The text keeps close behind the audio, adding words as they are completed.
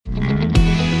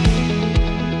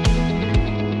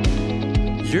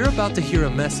You're about to hear a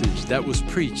message that was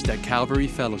preached at Calvary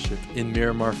Fellowship in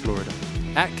Miramar, Florida.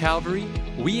 At Calvary,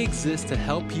 we exist to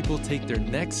help people take their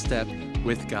next step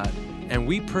with God. And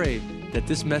we pray that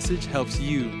this message helps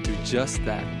you do just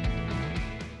that.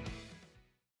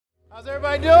 How's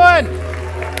everybody doing?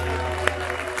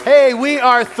 Hey, we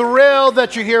are thrilled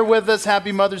that you're here with us.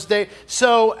 Happy Mother's Day.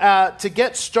 So to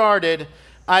get started,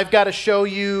 I've got to show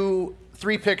you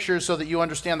 3 pictures so that you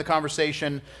understand the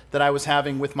conversation that I was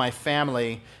having with my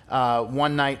family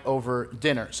one night over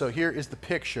dinner. So here is the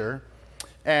picture.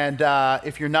 And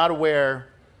if you're not aware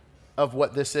of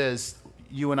what this is,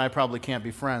 you and I probably can't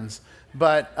be friends.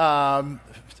 But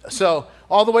so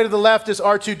all the way to the left is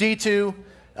R2-D2.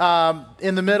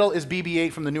 In the middle is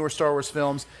BB-8 from the newer Star Wars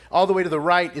films. All the way to the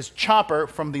right is Chopper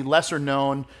from the lesser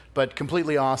known but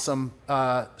completely awesome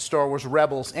Star Wars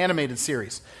Rebels animated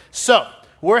series. So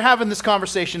we're having this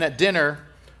conversation at dinner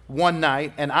one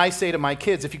night, and I say to my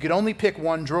kids, if you could only pick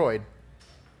one droid,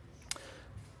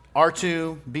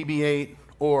 R2, BB-8,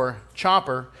 or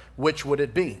Chopper, which would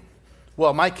it be?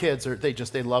 Well, my kids,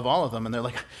 they love all of them, and they're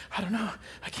like, I don't know,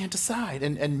 I can't decide.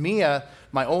 And Mia,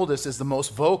 my oldest, is the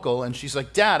most vocal, and she's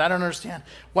like, Dad, I don't understand.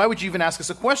 Why would you even ask us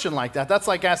a question like that? That's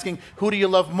like asking, who do you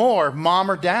love more,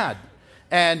 Mom or Dad?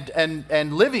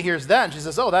 And Livy hears that, and she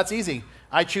says, oh, that's easy.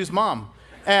 I choose Mom.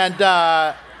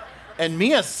 And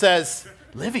Mia says,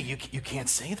 Livy, you can't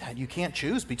say that. You can't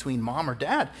choose between Mom or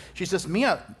Dad. She says,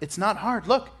 Mia, it's not hard.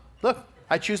 Look,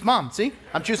 I choose Mom. See?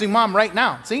 I'm choosing Mom right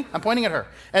now. See? I'm pointing at her.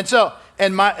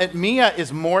 And Mia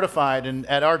is mortified, and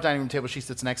at our dining room table, she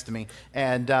sits next to me,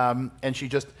 and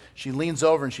she leans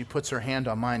over and she puts her hand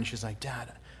on mine, and she's like,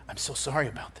 Dad, I'm so sorry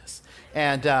about this.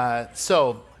 And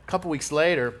so a couple weeks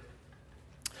later,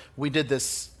 we did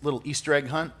this little Easter egg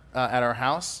hunt at our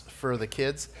house for the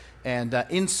kids, and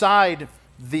inside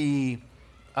the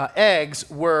eggs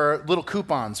were little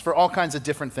coupons for all kinds of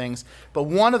different things. But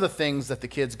one of the things that the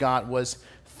kids got was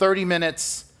 30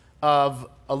 minutes of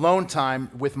alone time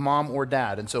with Mom or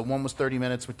Dad. And so one was 30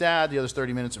 minutes with Dad, the other's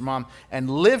 30 minutes with Mom. And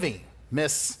Livy,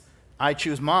 Miss I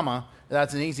Choose Mama,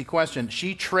 that's an easy question.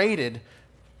 She traded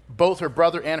both her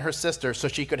brother and her sister so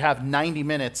she could have 90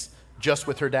 minutes just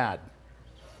with her dad.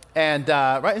 And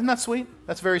right, isn't that sweet?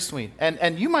 That's very sweet.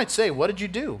 And you might say, what did you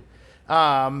do?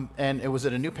 And was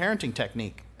it a new parenting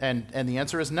technique? And the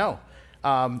answer is no.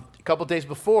 A couple days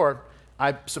before,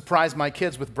 I surprised my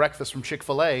kids with breakfast from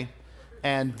Chick-fil-A,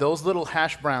 and those little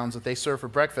hash browns that they serve for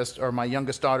breakfast are my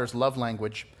youngest daughter's love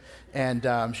language,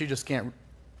 and she just can't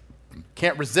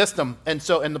resist them. And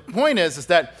the point is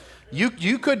that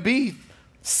you could be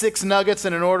 6 nuggets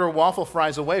and an order of waffle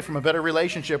fries away from a better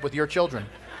relationship with your children.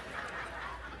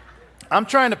 I'm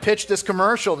trying to pitch this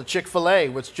commercial to Chick-fil-A,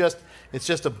 which it's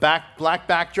just a black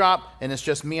backdrop, and it's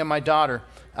just me and my daughter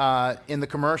in the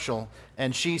commercial.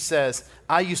 And she says,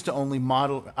 I used to only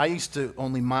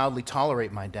mildly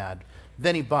tolerate my dad.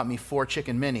 Then he bought me 4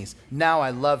 chicken minis. Now I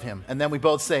love him. And then we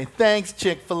both say, thanks,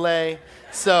 Chick-fil-A.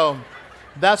 So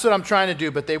that's what I'm trying to do,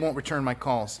 but they won't return my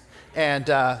calls.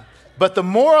 But the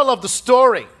moral of the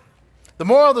story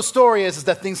is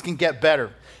that things can get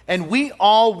better. And we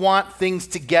all want things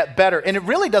to get better. And it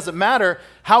really doesn't matter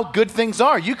how good things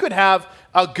are. You could have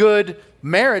a good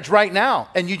marriage right now,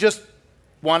 and you just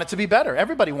want it to be better.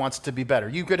 Everybody wants it to be better.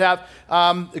 You could have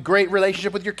a great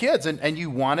relationship with your kids, and you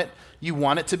want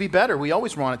it to be better. We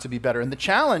always want it to be better. And the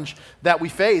challenge that we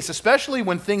face, especially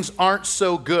when things aren't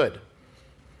so good,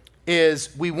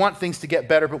 is we want things to get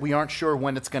better, but we aren't sure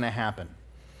when it's going to happen.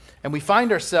 And we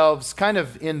find ourselves kind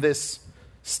of in this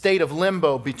state of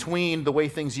limbo between the way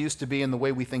things used to be and the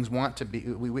way we want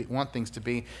things to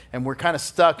be, and we're kind of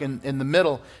stuck in the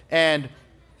middle. And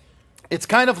it's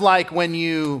kind of like when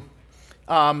you're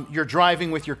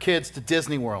driving with your kids to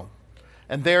Disney World,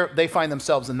 and they find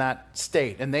themselves in that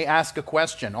state, and they ask a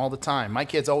question all the time. My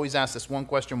kids always ask this one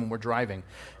question when we're driving,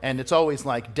 and it's always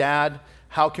like, Dad,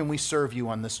 how can we serve you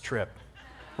on this trip?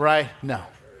 Right? No,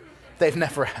 they've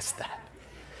never asked that.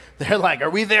 They're like,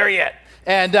 are we there yet?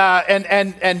 And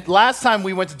last time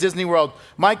we went to Disney World,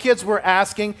 my kids were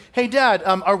asking, hey, Dad,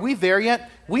 are we there yet?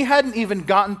 We hadn't even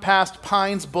gotten past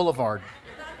Pines Boulevard.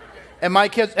 And my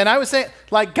kids, and I was saying,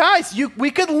 like, guys, we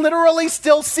could literally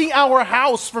still see our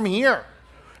house from here.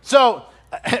 So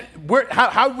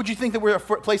how would you think that we're a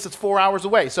place that's 4 hours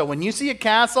away? So when you see a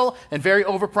castle and very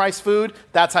overpriced food,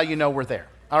 that's how you know we're there,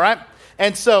 all right?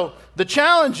 And so the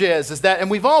challenge is that, and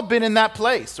we've all been in that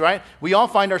place, right? We all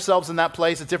find ourselves in that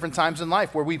place at different times in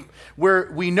life where we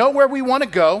know where we want to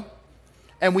go,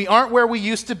 and we aren't where we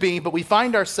used to be, but we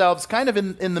find ourselves kind of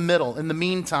in the middle, in the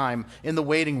meantime, in the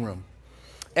waiting room.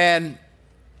 And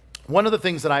One of the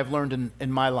things that I've learned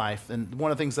in my life, and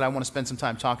one of the things that I want to spend some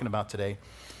time talking about today,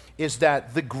 is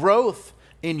that the growth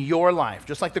in your life,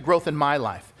 just like the growth in my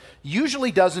life,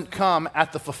 usually doesn't come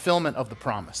at the fulfillment of the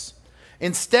promise.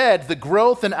 Instead, the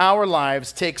growth in our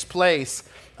lives takes place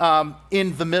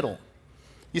in the middle.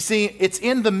 You see, it's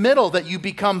in the middle that you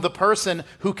become the person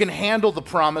who can handle the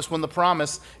promise when the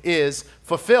promise is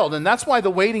fulfilled. And that's why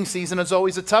the waiting season is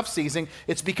always a tough season.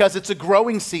 It's because it's a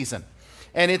growing season.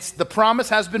 And it's the promise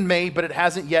has been made, but it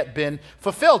hasn't yet been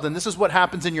fulfilled. And this is what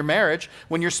happens in your marriage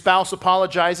when your spouse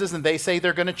apologizes and they say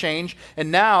they're going to change.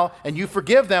 And you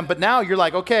forgive them, but now you're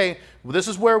like, okay, well, this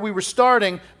is where we were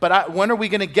starting, but when are we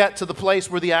going to get to the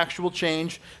place where the actual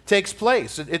change takes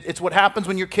place? It's what happens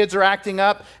when your kids are acting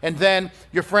up and then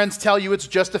your friends tell you it's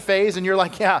just a phase and you're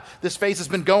like, yeah, this phase has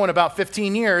been going about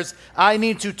 15 years. I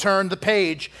need to turn the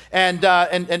page. And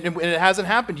it hasn't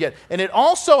happened yet. And it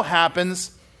also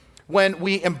happens when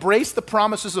we embrace the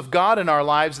promises of God in our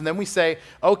lives and then we say,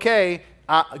 okay,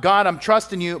 God, I'm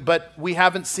trusting you, but we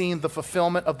haven't seen the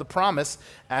fulfillment of the promise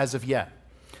as of yet.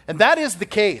 And that is the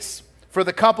case for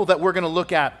the couple that we're going to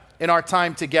look at in our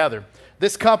time together.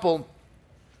 This couple,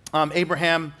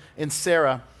 Abraham and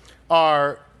Sarah,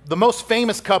 are the most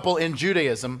famous couple in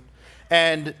Judaism.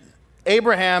 And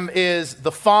Abraham is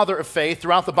the father of faith.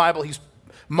 Throughout the Bible, he's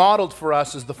modeled for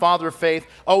us as the father of faith,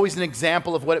 always an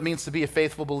example of what it means to be a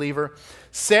faithful believer.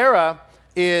 Sarah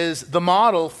is the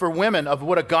model for women of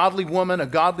what a godly woman, a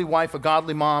godly wife, a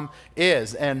godly mom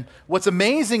is. And what's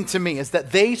amazing to me is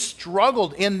that they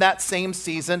struggled in that same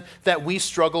season that we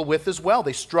struggle with as well.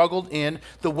 They struggled in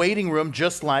the waiting room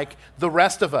just like the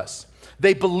rest of us.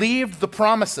 They believed the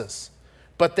promises,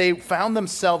 but they found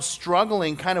themselves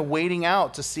struggling, kind of waiting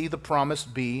out to see the promise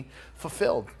be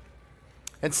fulfilled.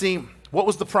 And see, what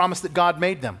was the promise that God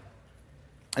made them?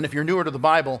 And if you're newer to the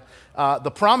Bible, the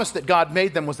promise that God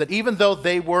made them was that even though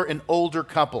they were an older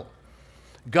couple,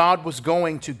 God was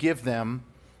going to give them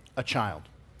a child.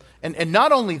 And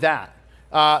not only that,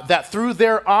 that through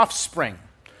their offspring,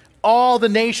 all the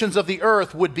nations of the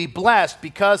earth would be blessed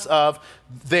because of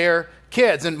their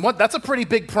kids. And that's a pretty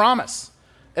big promise.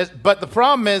 But the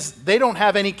problem is they don't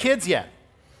have any kids yet.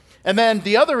 And then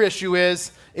the other issue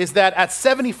is that at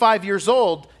 75 years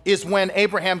old is when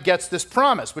Abraham gets this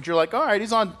promise, which you're like, all right,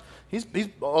 he's a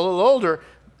little older.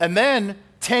 And then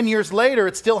 10 years later,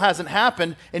 it still hasn't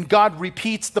happened, and God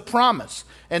repeats the promise.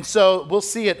 And so we'll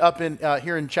see it up in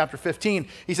here in chapter 15.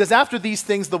 He says, after these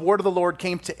things, the word of the Lord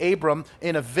came to Abram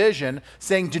in a vision,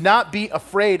 saying, do not be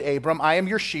afraid, Abram. I am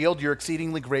your shield, your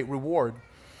exceedingly great reward.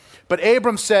 But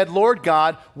Abram said, Lord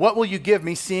God, what will you give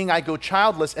me, seeing I go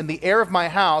childless, and the heir of my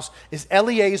house is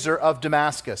Eliezer of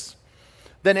Damascus?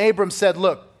 Then Abram said,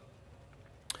 look,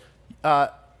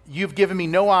 you've given me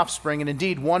no offspring, and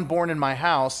indeed one born in my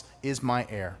house is my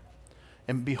heir.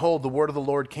 And behold, the word of the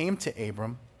Lord came to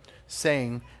Abram,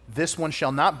 saying, this one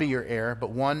shall not be your heir, but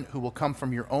one who will come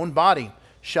from your own body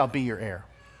shall be your heir.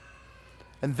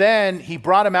 And then he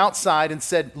brought him outside and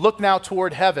said, look now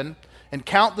toward heaven, and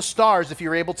count the stars if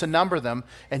you're able to number them.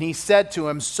 And he said to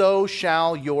him, so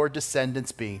shall your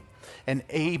descendants be. And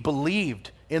he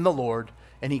believed in the Lord,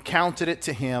 and he counted it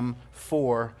to him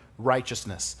for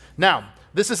righteousness. Now,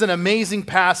 this is an amazing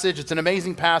passage. It's an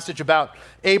amazing passage about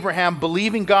Abraham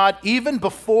believing God even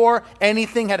before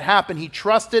anything had happened. He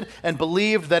trusted and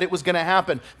believed that it was going to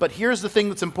happen. But here's the thing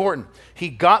that's important. He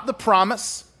got the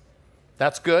promise.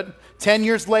 That's good. 10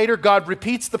 years later, God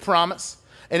repeats the promise.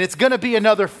 And it's going to be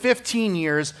another 15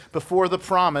 years before the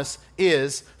promise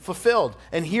is fulfilled.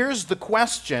 And here's the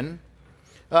question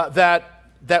that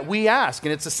we ask.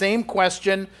 And it's the same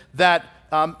question that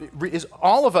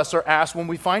all of us are asked when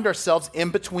we find ourselves in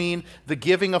between the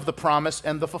giving of the promise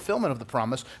and the fulfillment of the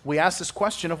promise. We ask this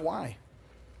question of why.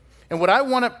 And what I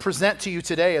want to present to you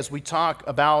today as we talk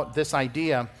about this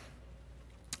idea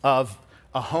of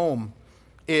a home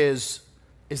is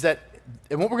that,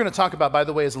 and what we're going to talk about, by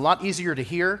the way, is a lot easier to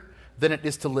hear than it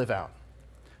is to live out.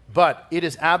 But it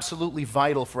is absolutely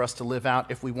vital for us to live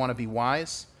out if we want to be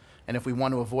wise and if we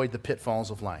want to avoid the pitfalls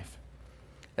of life.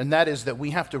 And that is that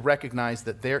we have to recognize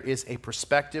that there is a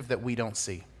perspective that we don't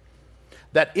see.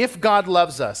 That if God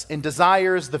loves us and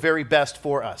desires the very best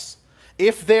for us,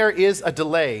 if there is a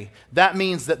delay, that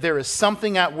means that there is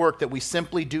something at work that we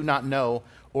simply do not know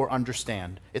or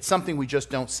understand. It's something we just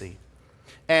don't see.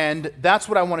 And that's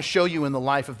what I want to show you in the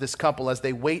life of this couple as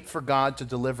they wait for God to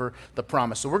deliver the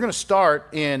promise. So we're going to start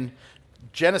in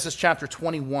Genesis chapter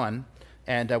 21,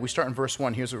 and we start in verse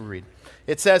 1. Here's what we read.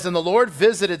 It says, and the Lord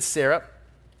visited Sarah,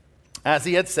 as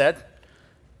he had said,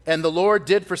 and the Lord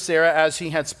did for Sarah as he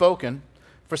had spoken.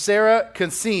 For Sarah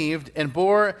conceived and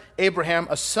bore Abraham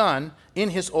a son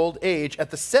in his old age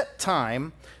at the set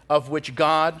time of which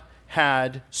God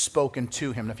had spoken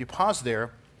to him. Now, if you pause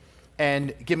there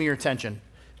and give me your attention,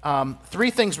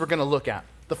 three things we're going to look at.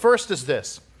 The first is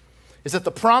this, is that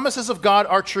the promises of God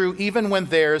are true even when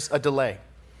there's a delay.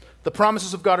 The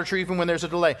promises of God are true even when there's a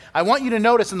delay. I want you to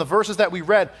notice in the verses that we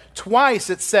read, twice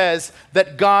it says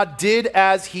that God did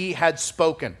as he had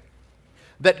spoken.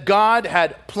 That God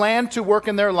had planned to work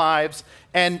in their lives.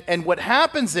 And what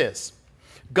happens is,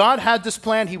 God had this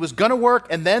plan, he was going to work,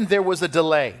 and then there was a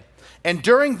delay. And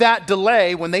during that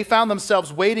delay, when they found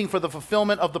themselves waiting for the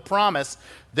fulfillment of the promise,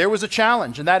 there was a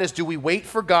challenge. And that is, do we wait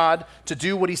for God to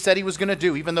do what he said he was going to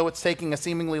do, even though it's taking a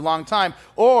seemingly long time,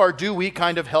 or do we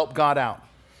kind of help God out?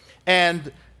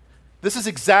 And this is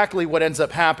exactly what ends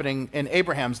up happening in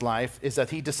Abraham's life, is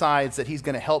that he decides that he's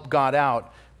going to help God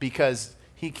out because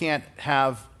he can't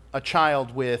have a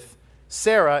child with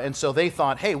Sarah. And so they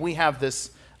thought, hey, we have this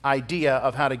idea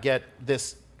of how to get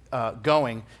this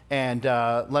going. And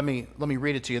let me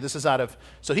read it to you. This is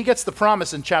so he gets the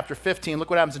promise in chapter 15. Look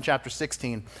what happens in chapter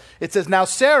 16. It says, now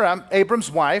Sarah,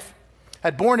 Abram's wife,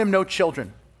 had borne him no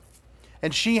children.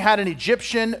 And she had an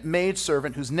Egyptian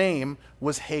maidservant whose name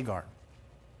was Hagar.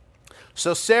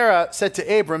 So Sarah said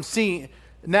to Abram, see,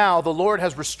 now the Lord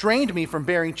has restrained me from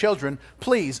bearing children.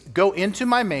 Please go into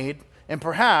my maid, and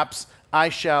perhaps I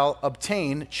shall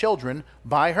obtain children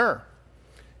by her.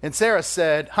 And Sarah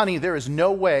said, honey, there is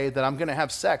no way that I'm going to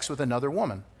have sex with another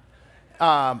woman.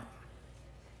 Yeah,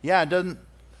 it doesn't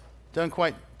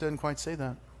quite say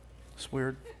that. It's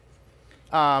weird.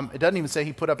 It doesn't even say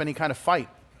he put up any kind of fight.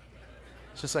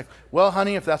 It's just like, well,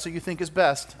 honey, if that's what you think is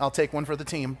best, I'll take one for the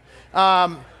team.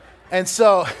 And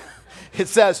so it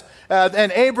says,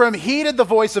 and Abram heeded the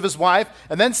voice of his wife,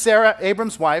 and then Sarah,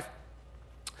 Abram's wife,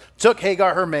 took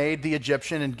Hagar, her maid, the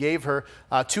Egyptian, and gave her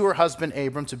to her husband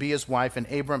Abram to be his wife. And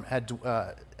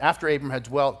after Abram had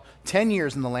dwelt 10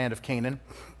 years in the land of Canaan,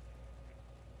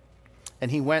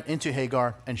 and he went into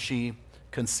Hagar, and she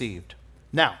conceived.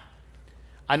 Now,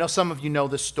 I know some of you know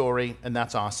this story, and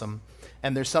that's awesome.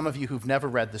 And there's some of you who've never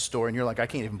read this story, and you're like, I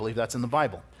can't even believe that's in the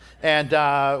Bible,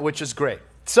 and which is great.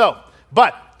 So,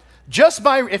 but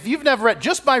if you've never read,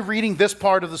 just by reading this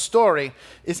part of the story,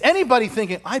 is anybody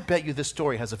thinking, I bet you this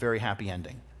story has a very happy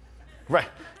ending? Right?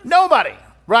 Nobody,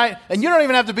 right? And you don't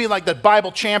even have to be like the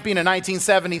Bible champion in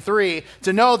 1973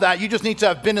 to know that. You just need to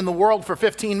have been in the world for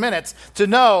 15 minutes to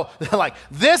know that, like,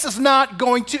 this is not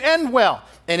going to end well.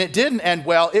 And it didn't end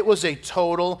well. It was a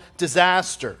total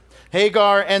disaster.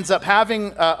 Hagar ends up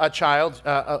having a child,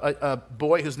 a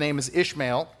boy whose name is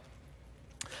Ishmael.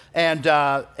 And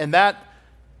that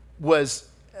was,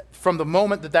 from the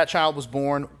moment that child was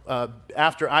born,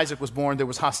 after Isaac was born, there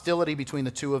was hostility between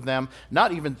the two of them,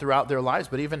 not even throughout their lives,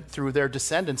 but even through their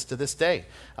descendants to this day.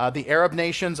 The Arab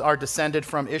nations are descended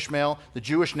from Ishmael, the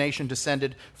Jewish nation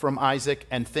descended from Isaac,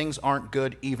 and things aren't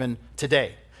good even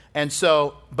today. And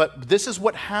so, but this is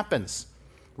what happens,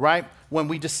 right? When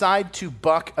we decide to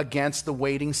buck against the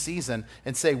waiting season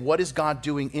and say, what is God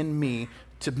doing in me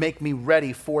to make me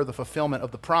ready for the fulfillment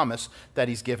of the promise that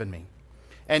he's given me?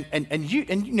 And you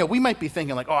know, we might be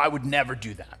thinking like, oh, I would never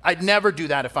do that. I'd never do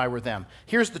that if I were them.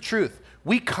 Here's the truth.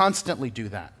 We constantly do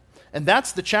that. And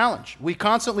that's the challenge. We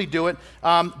constantly do it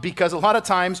because a lot of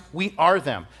times we are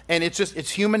them. And it's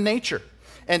human nature.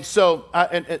 And so,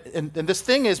 and this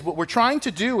thing is, what we're trying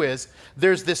to do is,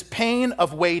 there's this pain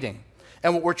of waiting.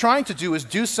 And what we're trying to do is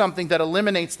do something that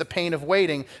eliminates the pain of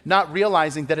waiting, not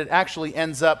realizing that it actually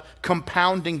ends up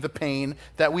compounding the pain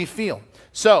that we feel.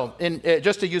 So,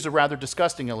 just to use a rather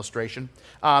disgusting illustration,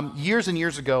 years and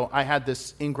years ago, I had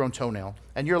this ingrown toenail.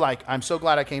 And you're like, I'm so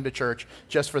glad I came to church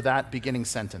just for that beginning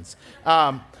sentence.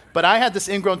 But I had this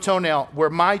ingrown toenail where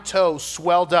my toe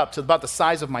swelled up to about the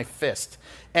size of my fist.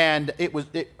 And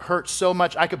it hurt so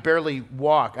much, I could barely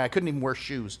walk. I couldn't even wear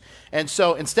shoes. And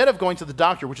so instead of going to the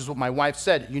doctor, which is what my wife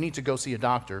said, you need to go see a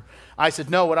doctor, I said,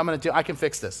 no, what I'm going to do, I can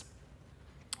fix this.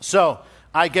 So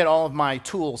I get all of my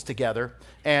tools together.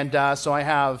 And so I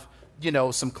have,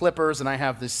 some clippers, and I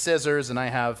have the scissors, and I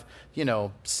have,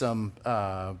 some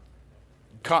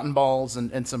cotton balls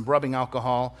and some rubbing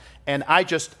alcohol. And I'm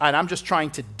just trying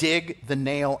to dig the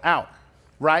nail out,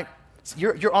 right?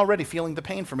 You're already feeling the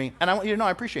pain for me, and I want you to know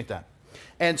I appreciate that.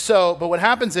 And so, but what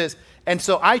happens is, and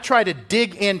so I try to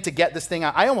dig in to get this thing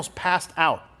out. I almost passed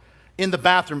out in the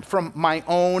bathroom from my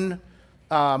own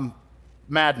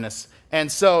madness. And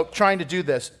so trying to do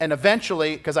this, and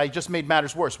eventually, because I just made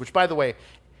matters worse, which, by the way,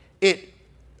 it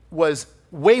was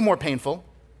way more painful,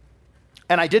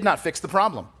 and I did not fix the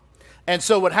problem. And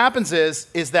so what happens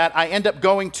is that I end up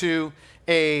going to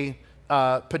a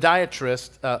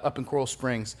podiatrist up in Coral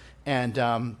Springs,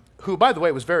 and who, by the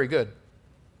way, was very good.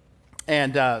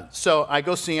 And so I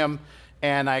go see him,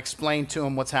 and I explain to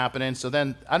him what's happening. So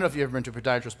then, I don't know if you've ever been to a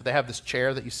podiatrist, but they have this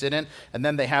chair that you sit in, and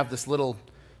then they have this little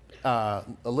a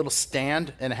little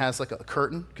stand, and it has like a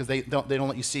curtain, because they don't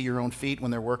let you see your own feet when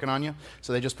they're working on you.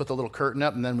 So they just put the little curtain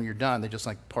up, and then when you're done, they just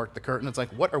like part the curtain. It's like,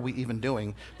 what are we even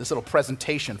doing this little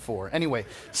presentation for? Anyway,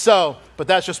 so, but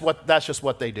that's just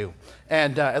what they do.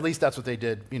 And at least that's what they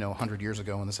did, 100 years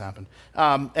ago when this happened.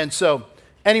 And so,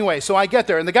 anyway, so I get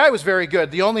there, and the guy was very good.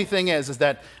 The only thing is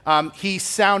that he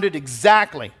sounded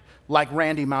exactly like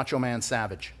Randy Macho Man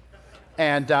Savage.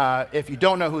 And if you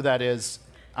don't know who that is,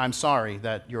 I'm sorry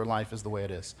that your life is the way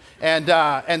it is.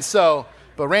 And so,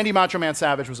 but Randy Macho Man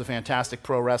Savage was a fantastic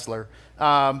pro wrestler.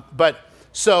 But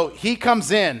so he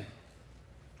comes in,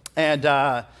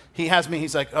 and he has me.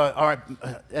 He's like, all right,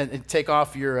 and take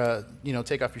off your,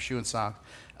 take off your shoe and sock.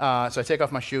 So I take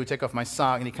off my shoe, take off my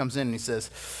sock, and he comes in and he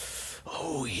says,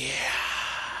 "Oh yeah,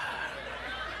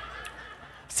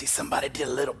 see, somebody did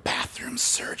a little bathroom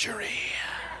surgery.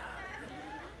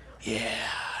 Yeah."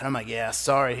 And I'm like, "Yeah,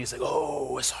 sorry." He's like,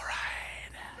 "Oh, it's all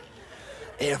right.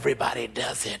 Everybody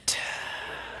does it.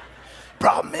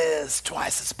 Problem is,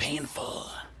 twice as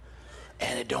painful,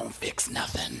 and it don't fix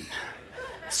nothing."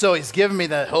 So he's giving me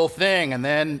that whole thing, and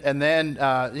then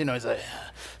he's like,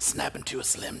 "Snap into a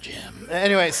Slim Jim."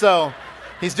 Anyway, so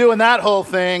he's doing that whole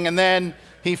thing, and then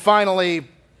he finally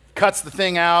cuts the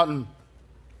thing out, and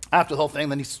after the whole thing,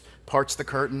 then he parts the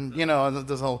curtain, and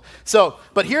this whole. So,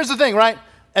 but here's the thing, right?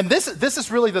 And this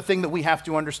is really the thing that we have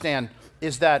to understand,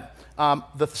 is that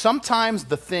sometimes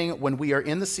the thing when we are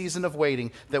in the season of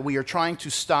waiting, that we are trying to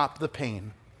stop the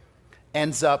pain,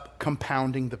 ends up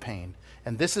compounding the pain.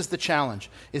 And this is the challenge,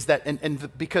 is that,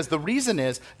 because the reason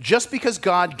is, just because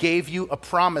God gave you a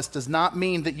promise does not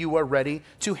mean that you are ready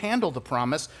to handle the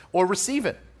promise or receive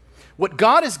it. What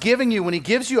God is giving you when he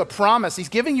gives you a promise, he's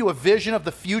giving you a vision of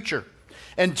the future.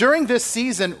 And during this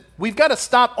season, we've got to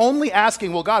stop only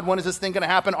asking, well, God, when is this thing going to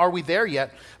happen? Are we there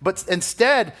yet? But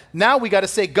instead, now we got to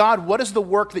say, God, what is the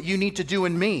work that you need to do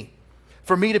in me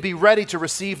for me to be ready to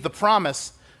receive the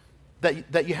promise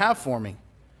that you have for me?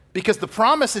 Because the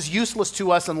promise is useless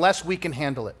to us unless we can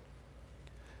handle it.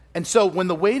 And so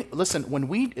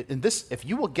if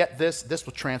you will get this, this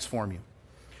will transform you.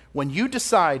 When you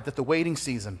decide that the waiting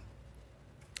season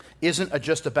isn't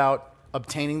just about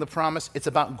obtaining the promise, it's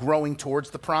about growing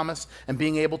towards the promise and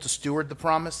being able to steward the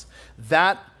promise.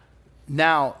 The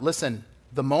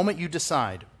moment you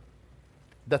decide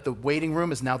that the waiting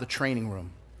room is now the training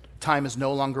room, time is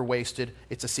no longer wasted,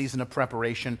 it's a season of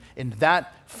preparation, and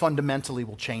that fundamentally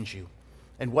will change you.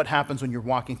 And what happens when you're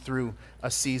walking through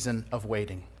a season of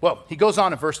waiting? Well, he goes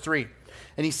on in verse 3,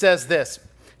 and he says this.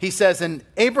 He says, "And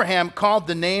Abraham called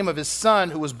the name of his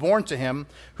son who was born to him,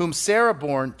 whom Sarah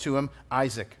bore to him,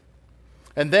 Isaac.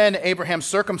 And then Abraham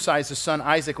circumcised his son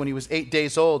Isaac when he was 8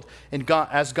 days old, and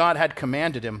as God had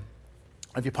commanded him."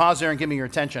 If you pause there and give me your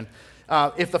attention,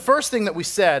 if the first thing that we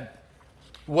said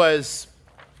was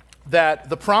that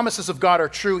the promises of God are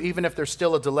true even if there's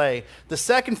still a delay, the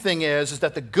second thing is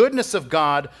that the goodness of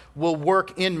God will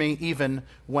work in me even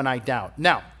when I doubt.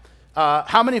 Now,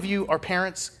 how many of you are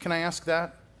parents? Can I ask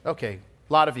that? Okay,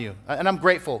 a lot of you. And I'm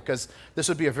grateful, because this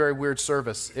would be a very weird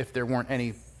service if there weren't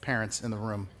any parents in the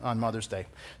room on Mother's Day.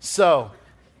 So,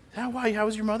 how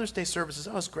was your Mother's Day services?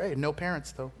 Oh, it was great. No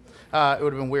parents, though. It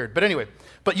would have been weird. But anyway,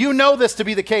 but you know this to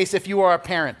be the case if you are a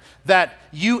parent, that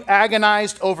you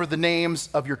agonized over the names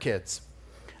of your kids.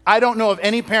 I don't know of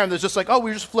any parent that's just like, oh,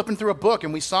 we were just flipping through a book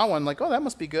and we saw one, like, oh, that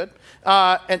must be good.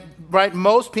 Right?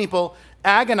 Most people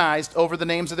agonized over the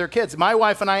names of their kids. My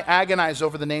wife and I agonized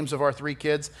over the names of our 3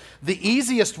 kids. The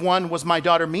easiest one was my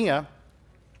daughter Mia,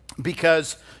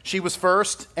 because she was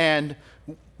first, and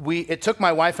it took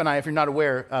my wife and I, if you're not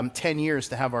aware, 10 years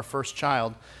to have our first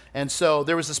child. And so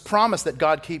there was this promise that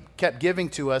God kept giving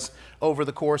to us over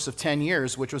the course of 10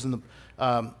 years, which was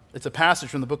it's a passage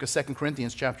from the book of 2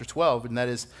 Corinthians chapter 12, and that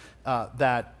is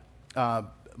that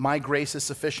my grace is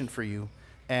sufficient for you,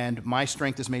 and my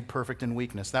strength is made perfect in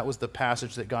weakness. That was the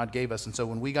passage that God gave us. And so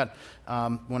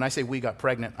when I say we got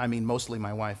pregnant, I mean mostly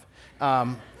my wife.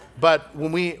 But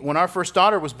when our first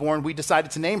daughter was born, we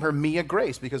decided to name her Mia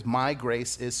Grace, because my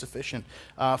grace is sufficient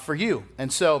for you.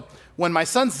 And so when my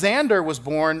son Xander was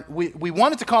born, we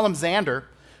wanted to call him Xander,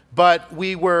 but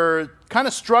we were kind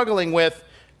of struggling with,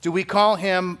 do we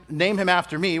name him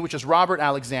after me, which is Robert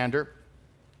Alexander,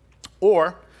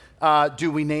 or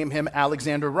do we name him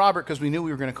Alexander Robert, because we knew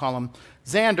we were going to call him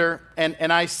Xander.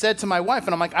 And I said to my wife,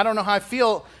 and I'm like, I don't know how I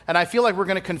feel, and I feel like we're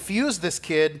going to confuse this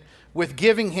kid with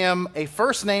giving him a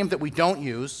first name that we don't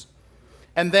use,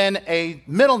 and then a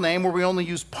middle name where we only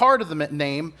use part of the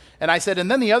name. And I said,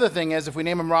 and then the other thing is, if we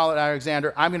name him Ronald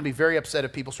Alexander, I'm going to be very upset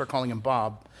if people start calling him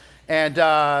Bob, and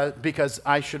because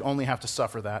I should only have to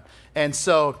suffer that. And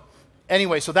so,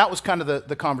 anyway, so that was kind of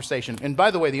the conversation. And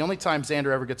by the way, the only time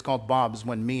Xander ever gets called Bob is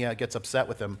when Mia gets upset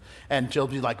with him, and she'll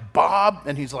be like, Bob,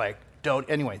 and he's like, don't.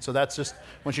 Anyway, so that's just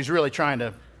when she's really trying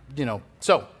to,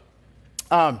 So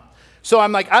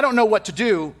I'm like, I don't know what to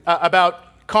do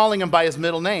about calling him by his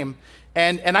middle name.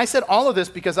 And I said all of this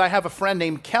because I have a friend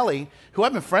named Kelly who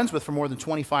I've been friends with for more than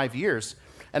 25 years.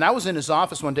 And I was in his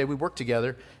office one day, we worked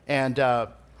together, and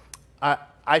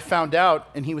I found out,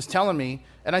 and he was telling me,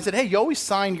 and I said, hey, you always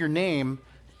sign your name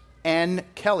N.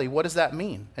 Kelly. What does that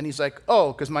mean? And he's like,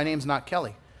 oh, because my name's not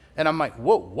Kelly. And I'm like,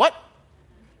 whoa, what?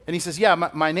 And he says, yeah,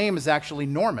 my name is actually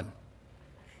Norman.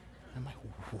 I'm like,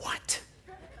 what?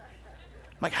 I'm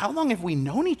like, how long have we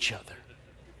known each other?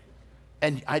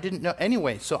 And I didn't know.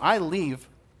 Anyway, so I leave,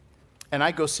 and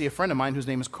I go see a friend of mine whose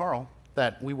name is Carl,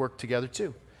 that we work together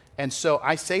too. And so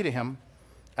I say to him,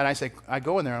 and I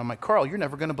go in there, and I'm like, Carl, you're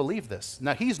never going to believe this.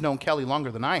 Now, he's known Kelly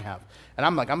longer than I have. And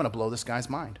I'm like, I'm going to blow this guy's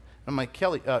mind. I'm like,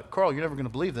 Carl, you're never going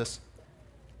to believe this.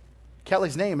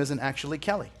 Kelly's name isn't actually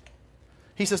Kelly.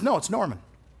 He says, no, it's Norman.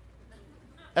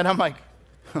 And I'm like,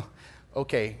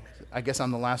 okay, I guess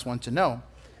I'm the last one to know.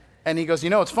 And he goes,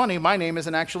 it's funny, my name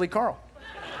isn't actually Carl.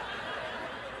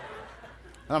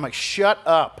 And I'm like, shut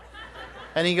up.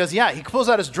 And he goes, yeah. He pulls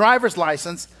out his driver's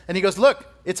license, and he goes, look,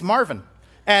 it's Marvin.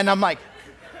 And I'm like,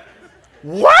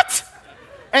 what?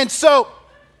 And so,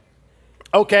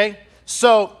 okay,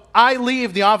 so I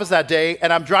leave the office that day,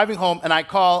 and I'm driving home, and I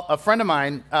call a friend of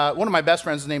mine, one of my best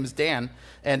friends, his name is Dan,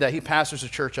 and he pastors a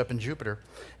church up in Jupiter.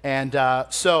 And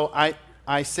so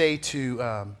I say to,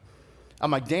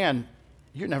 I'm like, Dan,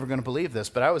 you're never going to believe this,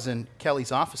 but I was in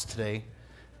Kelly's office today.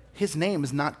 His name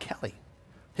is not Kelly.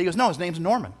 He goes, no, his name's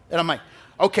Norman. And I'm like,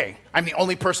 okay, I'm the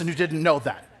only person who didn't know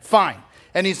that. Fine.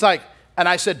 And he's like, and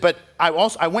I said, but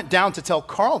I went down to tell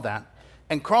Carl that,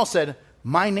 and Carl said,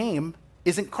 my name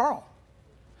isn't Carl.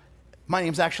 My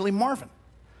name's actually Marvin.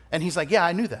 And he's like, yeah,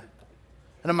 I knew that.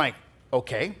 And I'm like,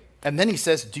 okay. And then he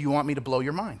says, do you want me to blow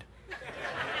your mind?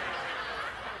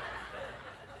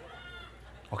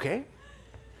 Okay.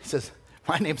 He says,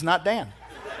 my name's not Dan.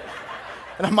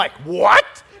 And I'm like,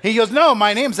 what? He goes, no,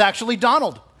 my name's actually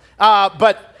Donald.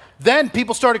 But then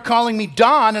people started calling me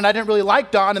Don, and I didn't really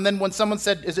like Don. And then when someone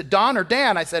said, is it Don or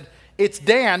Dan? I said, it's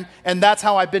Dan, and that's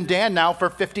how I've been Dan now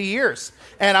for 50 years.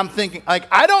 And I'm thinking, like,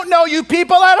 I don't know you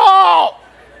people at all.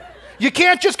 You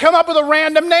can't just come up with a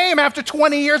random name after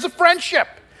 20 years of friendship.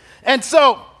 And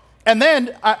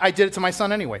then I did it to my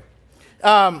son anyway.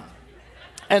 And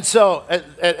so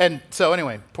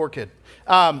anyway, poor kid.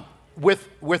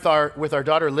 With our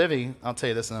daughter Livy, I'll tell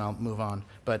you this and then I'll move on.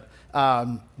 But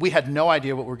we had no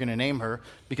idea what we were going to name her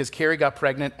because Carrie got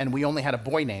pregnant and we only had a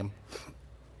boy name.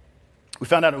 We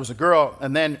found out it was a girl,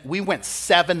 and then we went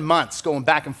 7 months going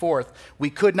back and forth. We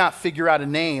could not figure out a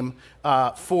name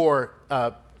for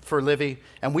Livy,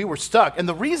 and we were stuck. And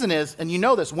the reason is, and you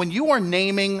know this, when you are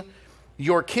naming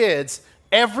your kids,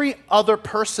 every other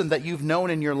person that you've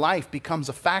known in your life becomes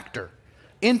a factor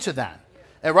into that.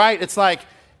 Right? It's like,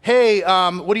 hey,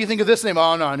 what do you think of this name?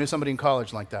 Oh, no, I knew somebody in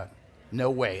college like that.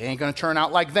 No way. It ain't going to turn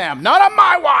out like them. Not on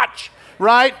my watch.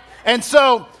 Right? And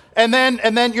so, and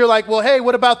then you're like, well, hey,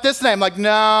 what about this name? Like,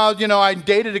 no, I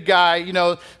dated a guy,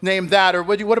 named that. Or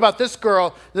what about this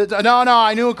girl? No,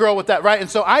 I knew a girl with that. Right? And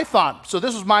so I thought, so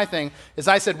this was my thing, is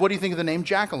I said, what do you think of the name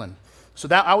Jacqueline? So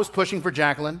that I was pushing for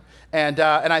Jacqueline. And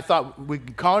I thought we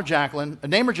could call her Jacqueline,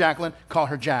 name her Jacqueline, call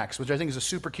her Jax, which I think is a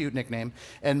super cute nickname.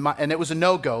 And it was a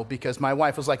no-go because my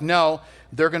wife was like, no,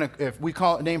 if we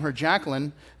name her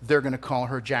Jacqueline, they're gonna call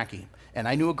her Jackie. And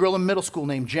I knew a girl in middle school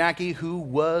named Jackie who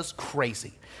was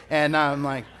crazy. And I'm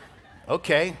like,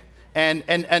 okay. And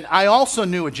I also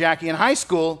knew a Jackie in high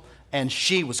school, and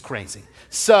she was crazy.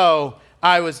 So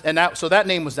so that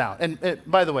name was out. And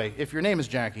by the way, if your name is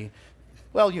Jackie,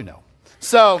 well, you know.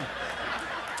 So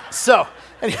sorry.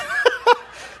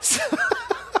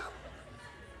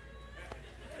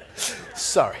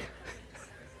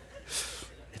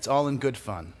 It's all in good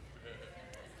fun.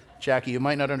 Jackie, you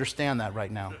might not understand that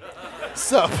right now.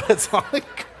 But it's all in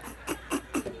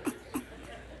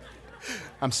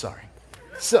I'm sorry.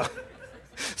 So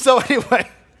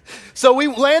anyway, so we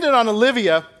landed on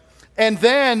Olivia. And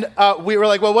then we were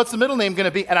like, well, what's the middle name going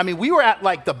to be? And I mean, we were at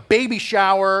like the baby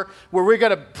shower where we're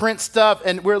going to print stuff.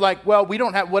 And we're like, well, we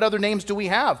don't have, what other names do we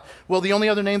have? Well, the only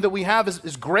other name that we have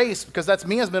is Grace, because that's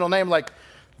Mia's middle name. Like,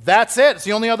 that's it. It's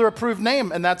the only other approved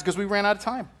name. And that's because we ran out of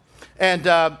time. And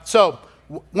so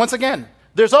once again,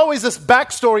 There's always this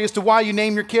backstory as to why you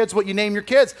name your kids what you name your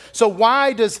kids. So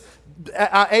why does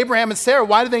Abraham and Sarah,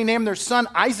 why do they name their son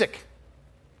Isaac?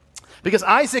 Because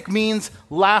Isaac means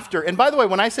laughter. And by the way,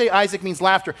 when I say Isaac means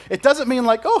laughter, it doesn't mean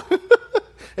like, oh,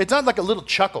 it's not like a little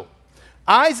chuckle.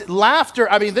 Laughter,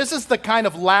 I mean, this is the kind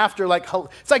of laughter, like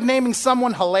it's like naming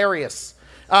someone hilarious.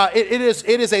 It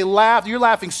is a laugh. You're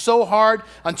laughing so hard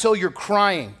until you're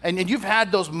crying. And you've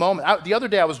had those moments. The other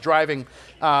day I was driving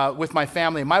with my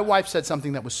family, and my wife said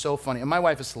something that was so funny. And my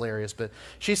wife is hilarious, but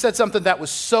she said something that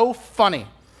was so funny.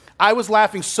 I was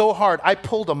laughing so hard, I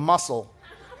pulled a muscle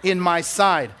in my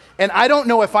side. And I don't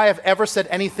know if I have ever said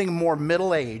anything more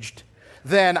middle-aged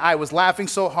than I was laughing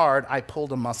so hard, I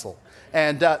pulled a muscle.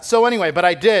 And so anyway, but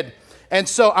I did. And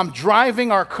so I'm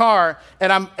driving our car,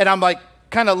 and I'm like,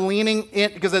 kind of leaning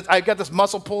in because I got this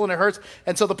muscle pull and it hurts.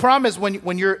 And so the problem is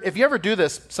if you ever do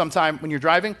this sometime when you're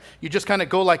driving, you just kind of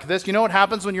go like this. You know what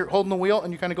happens when you're holding the wheel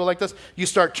and you kind of go like this? You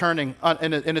start turning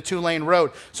in a two-lane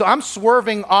road. So I'm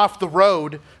swerving off the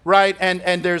road, right?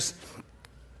 And there's,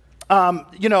 I'm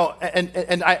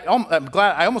glad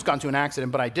I almost got into an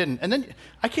accident, but I didn't. And then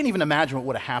I can't even imagine what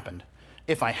would have happened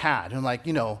if I had. And like,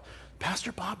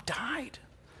 Pastor Bob died.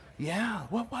 Yeah,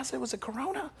 what was it? Was it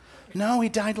Corona? No, he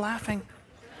died laughing.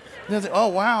 Oh,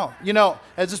 wow.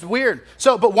 It's just weird.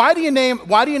 So, but why do you name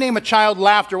a child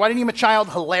laughter? Why do you name a child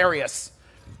hilarious?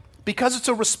 Because it's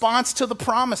a response to the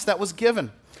promise that was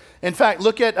given. In fact,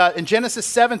 look at in Genesis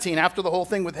 17, after the whole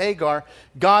thing with Hagar,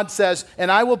 God says,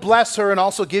 and I will bless her and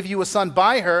also give you a son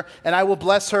by her, and I will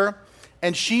bless her,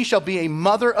 and she shall be a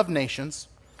mother of nations.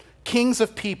 Kings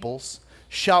of peoples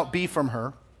shall be from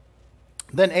her.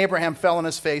 Then Abraham fell on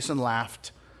his face and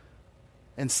laughed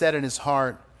and said in his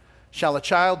heart, shall a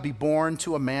child be born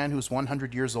to a man who is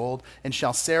 100 years old? And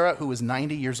shall Sarah, who is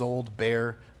 90 years old,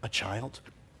 bear a child?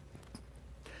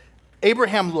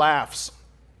 Abraham laughs,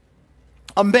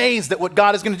 amazed at what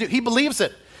God is going to do. He believes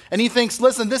it. And he thinks,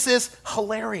 listen, this is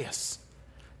hilarious.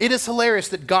 It is hilarious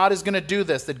that God is going to do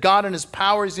this, that God in his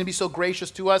power is going to be so gracious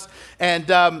to us.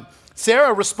 And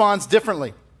Sarah responds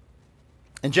differently.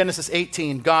 In Genesis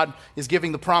 18, God is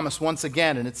giving the promise once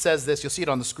again, and it says this. You'll see it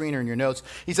on the screen or in your notes.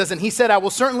 He says, and he said, I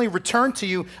will certainly return to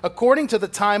you according to the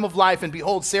time of life, and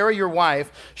behold, Sarah, your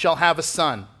wife, shall have a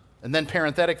son. And then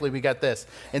parenthetically, we got this.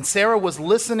 And Sarah was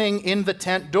listening in the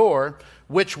tent door,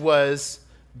 which was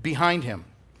behind him.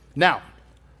 Now,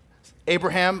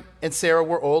 Abraham and Sarah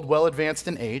were old, well advanced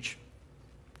in age,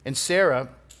 and Sarah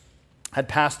had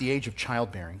passed the age of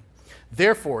childbearing.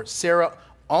 Therefore, Sarah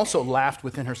also laughed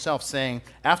within herself, saying,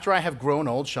 after I have grown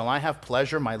old, shall I have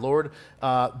pleasure, my Lord,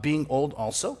 being old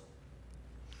also?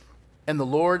 And the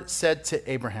Lord said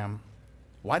to Abraham,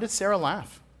 why did Sarah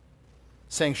laugh?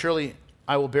 Saying, surely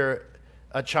I will bear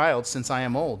a child since I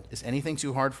am old. Is anything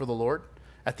too hard for the Lord?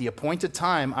 At the appointed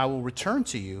time I will return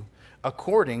to you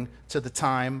according to the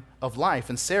time of life,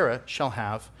 and Sarah shall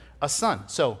have a son.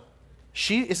 So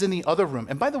she is in the other room.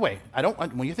 And by the way,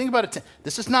 when you think about it,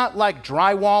 this is not like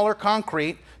drywall or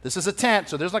concrete. This is a tent,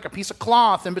 so there's like a piece of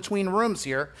cloth in between rooms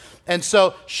here. And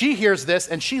so she hears this,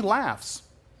 and she laughs.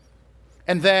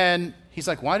 And then he's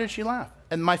like, why did she laugh?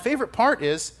 And my favorite part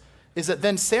is that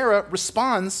then Sarah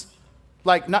responds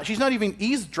like, she's not even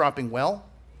eavesdropping well.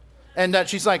 And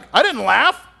she's like, I didn't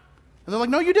laugh. And they're like,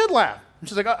 no, you did laugh. And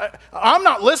she's like, I'm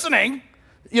not listening.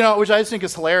 Which I just think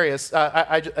is hilarious.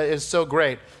 Is so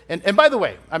great. And by the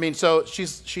way, I mean, so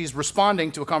she's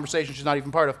responding to a conversation she's not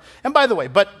even part of. And by the way,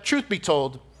 but truth be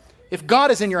told, if God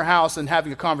is in your house and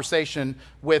having a conversation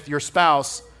with your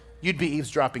spouse, you'd be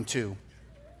eavesdropping too.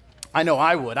 I know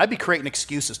I would. I'd be creating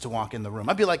excuses to walk in the room.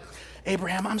 I'd be like,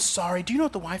 Abraham, I'm sorry. Do you know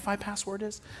what the Wi-Fi password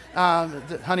is?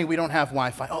 Honey, we don't have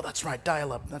Wi-Fi. Oh, that's right.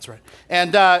 Dial up. That's right.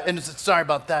 And sorry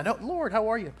about that. Oh, Lord, how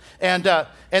are you? And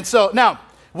so now,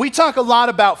 we talk a lot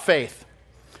about faith,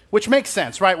 which makes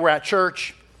sense, right? We're at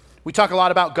church. We talk a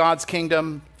lot about God's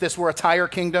kingdom. If this were a tire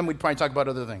kingdom, we'd probably talk about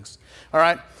other things, all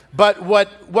right? But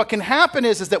what can happen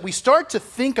is that we start to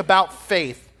think about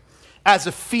faith as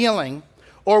a feeling,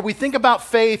 or we think about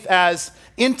faith as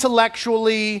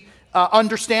intellectually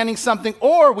understanding something,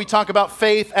 or we talk about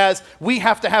faith as we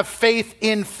have to have faith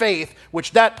in faith,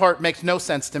 which that part makes no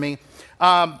sense to me.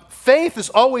 Faith is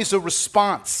always a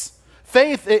response.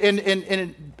 Faith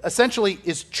in essentially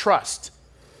is trust.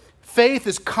 Faith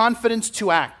is confidence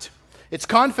to act. It's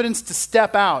confidence to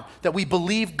step out, that we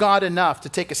believe God enough to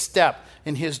take a step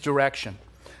in his direction.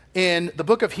 In the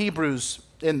book of Hebrews,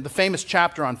 in the famous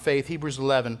chapter on faith, Hebrews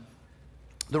 11,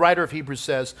 the writer of Hebrews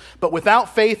says, but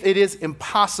without faith it is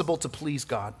impossible to please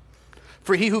God.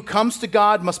 For he who comes to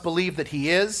God must believe that he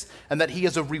is, and that he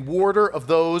is a rewarder of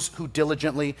those who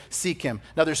diligently seek him.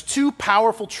 Now there's two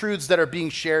powerful truths that are being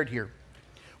shared here.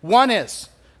 One is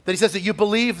that he says that you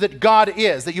believe that God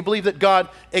is, that you believe that God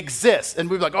exists. And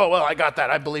we're like, oh, well, I got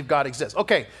that. I believe God exists.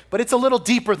 Okay, but it's a little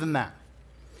deeper than that.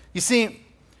 You see,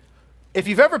 if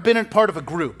you've ever been in part of a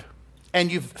group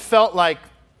and you've felt like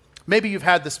maybe you've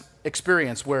had this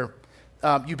experience where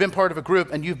you've been part of a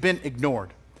group and you've been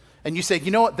ignored. And you say,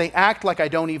 you know what, they act like I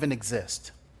don't even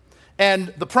exist.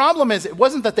 And the problem is, it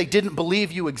wasn't that they didn't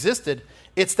believe you existed,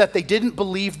 it's that they didn't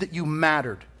believe that you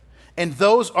mattered. And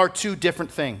those are two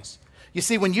different things. You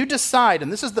see, when you decide,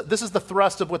 and this is the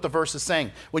thrust of what the verse is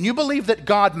saying, when you believe that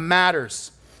God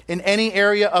matters in any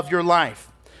area of your life,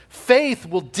 faith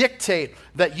will dictate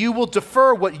that you will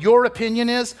defer what your opinion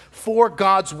is for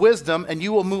God's wisdom, and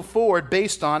you will move forward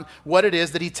based on what it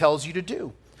is that he tells you to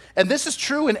do. And this is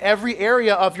true in every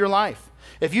area of your life.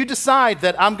 If you decide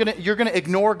that you're gonna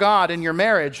ignore God in your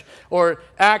marriage or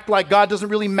act like God doesn't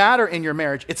really matter in your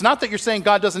marriage, it's not that you're saying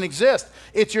God doesn't exist.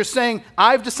 It's you're saying,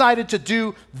 I've decided to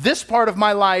do this part of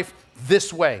my life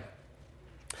this way.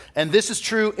 And this is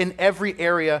true in every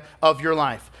area of your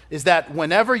life, is that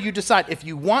whenever you decide, if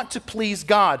you want to please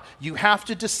God, you have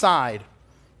to decide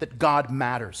that God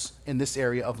matters in this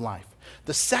area of life.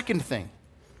 The second thing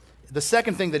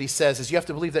that he says is you have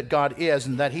to believe that God is,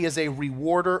 and that he is a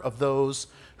rewarder of those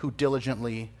who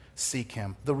diligently seek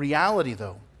him. The reality,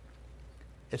 though,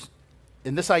 is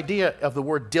in this idea of the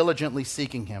word diligently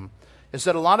seeking him, is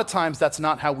that a lot of times that's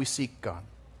not how we seek God.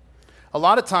 A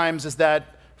lot of times is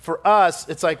that for us,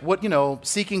 it's like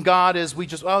seeking God is we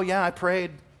just, oh yeah, I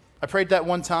prayed that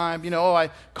one time, I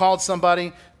called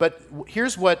somebody. But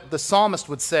here's what the psalmist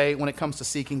would say when it comes to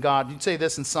seeking God. You'd say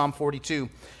this in Psalm 42.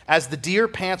 As the deer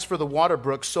pants for the water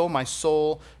brook, so my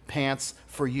soul pants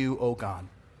for you, O God.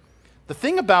 The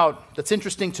thing that's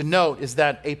interesting to note is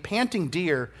that a panting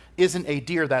deer isn't a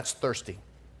deer that's thirsty.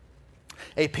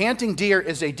 A panting deer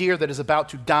is a deer that is about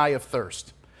to die of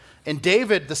thirst. And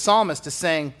David, the psalmist, is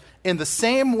saying, in the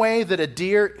same way that a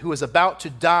deer who is about to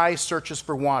die searches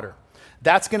for water,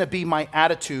 that's going to be my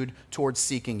attitude towards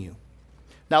seeking you.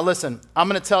 Now listen, I'm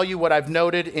going to tell you what I've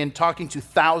noted in talking to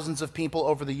thousands of people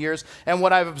over the years, and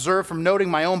what I've observed from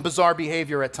noting my own bizarre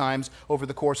behavior at times over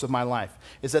the course of my life,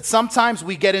 is that sometimes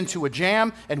we get into a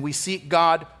jam and we seek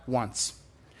God once.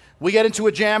 We get into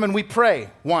a jam and we pray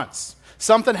once.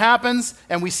 Something happens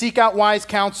and we seek out wise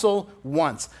counsel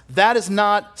once. That is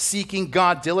not seeking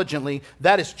God diligently.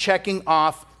 That is checking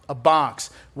off a box.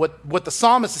 What the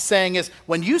psalmist is saying is,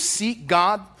 when you seek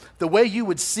God the way you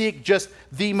would seek just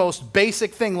the most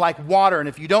basic thing like water, and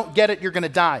if you don't get it, you're going to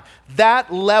die.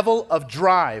 That level of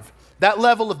drive, that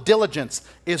level of diligence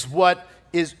is what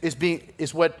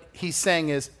what he's saying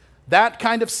is that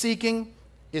kind of seeking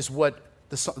is what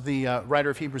the writer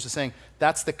of Hebrews is saying.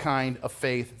 That's the kind of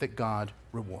faith that God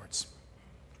rewards.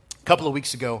 A couple of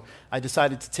weeks ago, I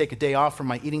decided to take a day off from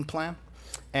my eating plan.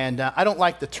 And I don't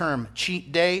like the term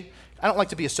cheat day. I don't like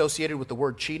to be associated with the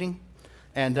word cheating.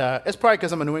 And it's probably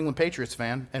because I'm a New England Patriots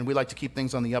fan, and we like to keep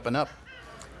things on the up and up.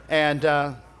 And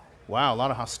wow, a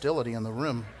lot of hostility in the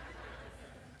room.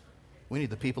 We need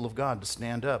the people of God to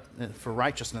stand up for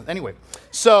righteousness. Anyway,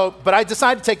 but I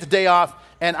decided to take the day off,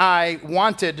 and I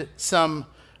wanted some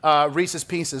Reese's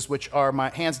Pieces, which are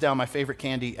hands down my favorite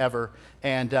candy ever.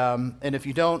 And if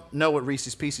you don't know what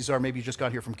Reese's Pieces are, maybe you just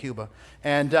got here from Cuba.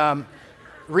 And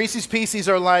Reese's Pieces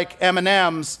are like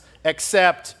M&Ms,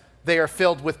 except they are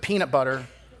filled with peanut butter,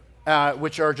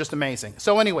 which are just amazing.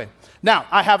 So anyway, now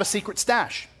I have a secret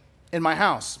stash in my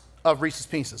house of Reese's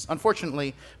Pieces.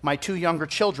 Unfortunately, my two younger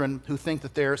children, who think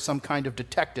that they're some kind of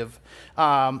detective,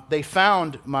 they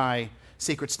found my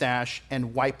secret stash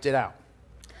and wiped it out.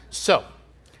 So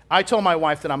I told my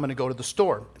wife that I'm going to go to the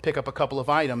store, pick up a couple of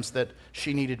items that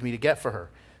she needed me to get for her,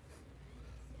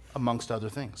 amongst other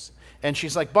things. And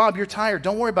she's like, Bob, you're tired.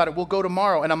 Don't worry about it. We'll go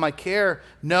tomorrow. And I'm like,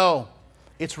 no,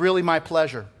 it's really my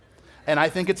pleasure. And I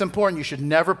think it's important. You should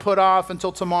never put off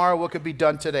until tomorrow what could be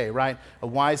done today, right? A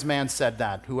wise man said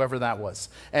that, whoever that was.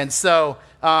 And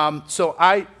and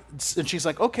she's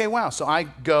like, okay, wow. So I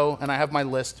go and I have my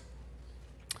list.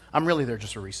 I'm really there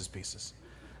just for Reese's Pieces.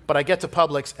 But I get to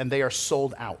Publix and they are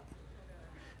sold out.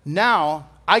 Now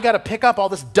I got to pick up all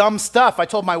this dumb stuff I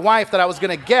told my wife that I was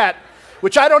going to get,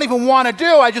 which I don't even want to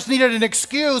do. I just needed an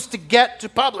excuse to get to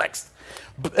Publix.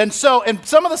 And some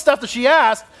of the stuff that she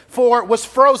asked for was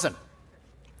frozen.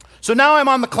 So now I'm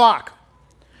on the clock.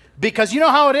 Because you know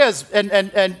how it is,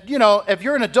 and you know, if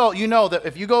you're an adult, you know that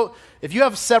if you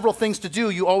have several things to do,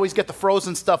 you always get the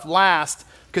frozen stuff last,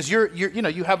 because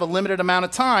you have a limited amount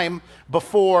of time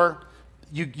before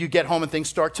you get home and things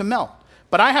start to melt.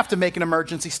 But I have to make an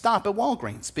emergency stop at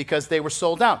Walgreens because they were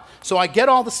sold out. So I get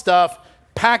all the stuff,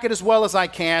 pack it as well as I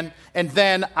can, and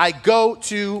then I go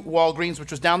to Walgreens,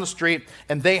 which was down the street,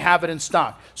 and they have it in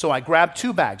stock. So I grab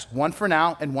 2 bags, one for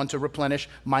now and one to replenish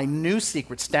my new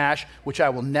secret stash, which I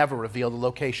will never reveal the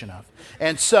location of.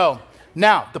 And so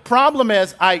now the problem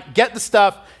is I get the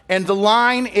stuff, and the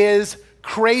line is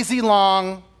crazy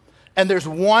long, and there's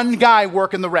one guy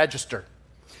working the register.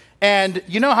 And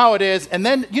you know how it is. And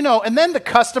then, the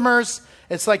customers,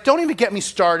 it's like, don't even get me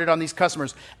started on these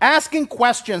customers asking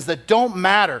questions that don't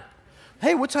matter.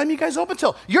 Hey, what time you guys open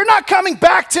till? You're not coming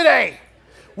back today.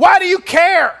 Why do you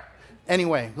care?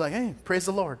 Anyway, like, hey, praise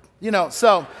the Lord.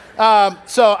 So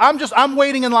I'm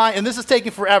waiting in line, and this is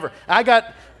taking forever.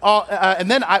 What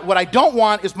I don't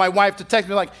want is my wife to text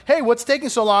me like, hey, what's taking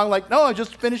so long? Like, no, I'm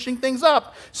just finishing things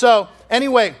up. So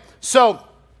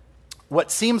what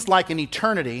seems like an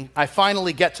eternity, I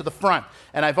finally get to the front,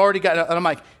 and I've already got, and I'm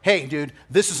like, hey, dude,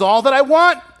 this is all that I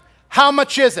want. How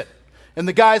much is it? And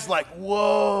the guy's like,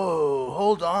 whoa,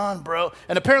 hold on, bro.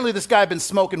 And apparently this guy had been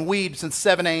smoking weed since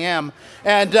 7 a.m.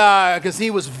 and because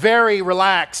he was very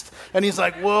relaxed. And he's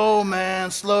like, whoa,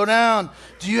 man, slow down.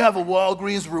 Do you have a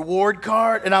Walgreens reward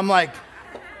card? And I'm like,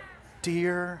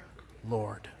 dear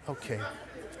Lord, okay.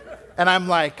 And I'm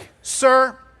like,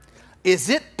 sir, is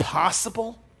it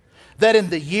possible that in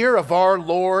the year of our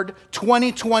Lord,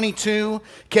 2022,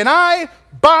 can I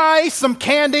buy some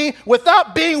candy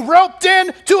without being roped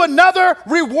in to another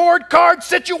reward card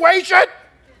situation?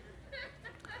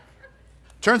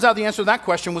 Turns out the answer to that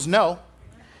question was no.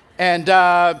 And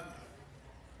it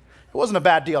wasn't a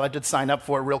bad deal. I did sign up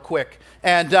for it real quick.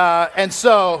 And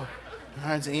so,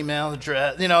 email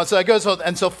address, so it goes,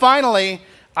 and so finally,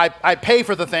 I pay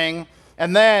for the thing,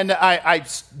 and then I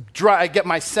get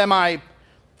my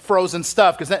frozen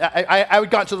stuff, because I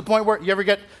got to the point where, you ever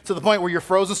get to the point where your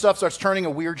frozen stuff starts turning a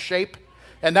weird shape?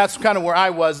 And that's kind of where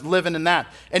I was living in that.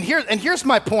 And here's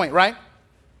my point, right?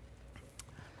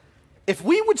 If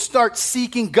we would start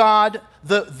seeking God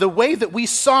the way that we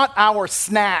sought our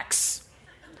snacks,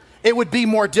 it would be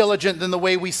more diligent than the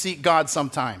way we seek God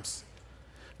sometimes.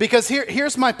 Because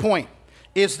here's my point,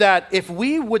 is that if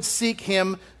we would seek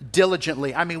him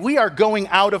diligently, we are going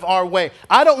out of our way.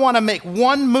 I don't want to make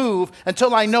one move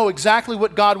until I know exactly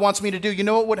what God wants me to do. You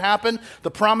know what would happen?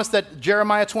 The promise that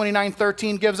Jeremiah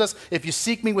 29:13 gives us, if you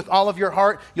seek me with all of your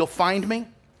heart, you'll find me.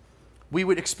 We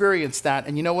would experience that.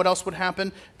 And you know what else would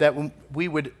happen? That we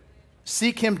would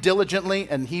seek him diligently,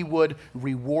 and he would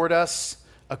reward us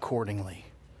accordingly.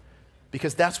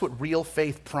 Because that's what real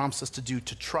faith prompts us to do,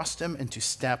 to trust him and to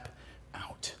step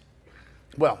out.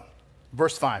 Well,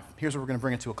 verse 5, here's where we're going to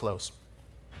bring it to a close.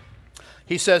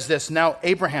 He says this, now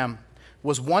Abraham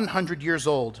was 100 years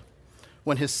old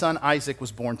when his son Isaac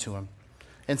was born to him.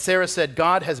 And Sarah said,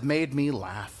 God has made me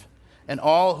laugh, and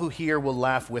all who hear will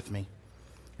laugh with me.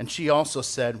 And she also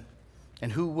said,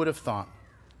 and who would have thought?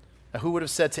 Who would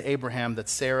have said to Abraham that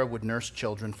Sarah would nurse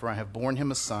children, for I have borne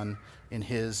him a son in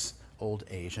his old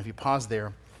age. And if you pause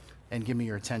there and give me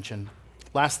your attention,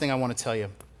 last thing I want to tell you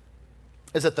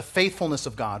is that the faithfulness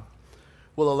of God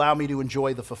will allow me to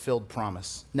enjoy the fulfilled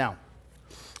promise. Now,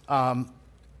 let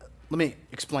me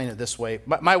explain it this way.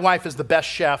 My wife is the best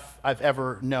chef I've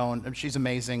ever known, and she's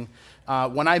amazing.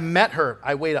 When I met her,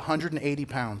 I weighed 180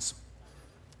 pounds,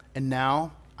 and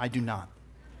now I do not.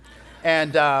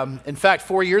 And in fact,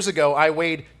 4 years ago, I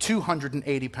weighed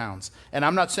 280 pounds. And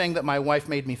I'm not saying that my wife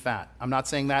made me fat. I'm not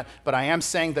saying that, but I am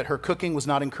saying that her cooking was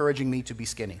not encouraging me to be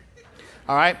skinny.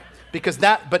 All right? Because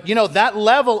that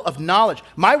level of knowledge,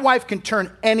 my wife can turn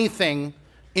anything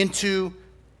into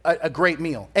a great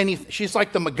meal. Anything. She's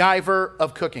like the MacGyver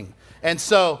of cooking. And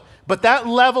so, but that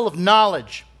level of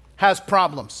knowledge has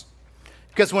problems.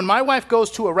 Because when my wife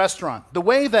goes to a restaurant, the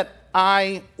way that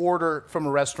I order from a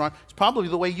restaurant is probably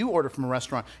the way you order from a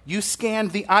restaurant. You scan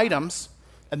the items,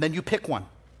 and then you pick one,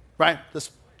 right? This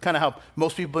kind of how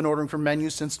most people have been ordering from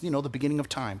menus since, the beginning of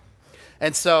time.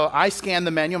 And so I scan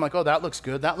the menu. I'm like, oh, that looks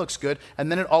good. That looks good.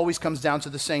 And then it always comes down to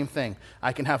the same thing.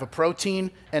 I can have a protein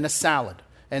and a salad.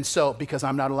 And so, because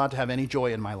I'm not allowed to have any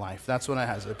joy in my life. That's what I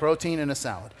have, a protein and a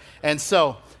salad. And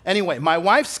so, anyway, my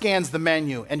wife scans the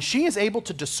menu, and she is able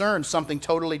to discern something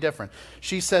totally different.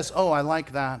 She says, oh, I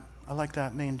like that. I like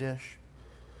that main dish.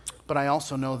 But I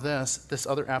also know this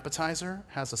other appetizer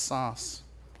has a sauce.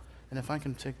 And if I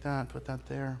can take that, put that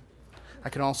there. I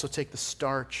can also take the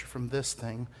starch from this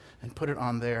thing and put it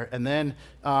on there. And then,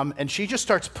 and she just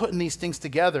starts putting these things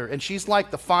together. And she's like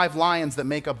the 5 lions that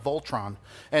make up Voltron.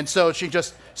 And so she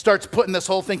just starts putting this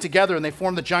whole thing together, and they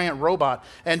form the giant robot.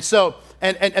 And so,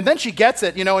 and then she gets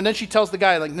it, and then she tells the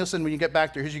guy, like, listen, when you get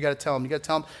back there, here's what you got to tell him. You got to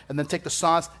tell him, and then take the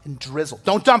sauce and drizzle.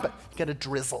 Don't dump it. You got to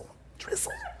drizzle.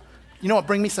 you know what,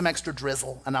 bring me some extra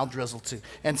drizzle, and I'll drizzle too.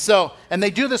 And they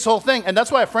do this whole thing, and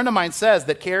that's why a friend of mine says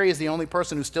that Carrie is the only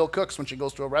person who still cooks when she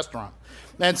goes to a restaurant.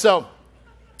 And so,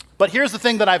 but here's the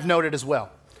thing that I've noted as well,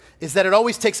 is that it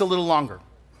always takes a little longer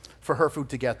for her food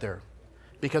to get there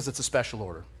because it's a special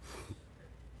order.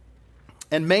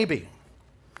 And maybe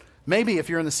if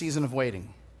you're in the season of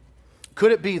waiting,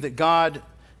 could it be that God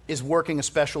is working a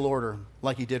special order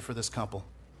like he did for this couple?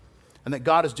 And that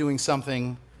God is doing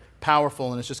something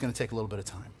powerful and it's just going to take a little bit of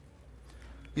time.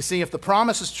 You see, if the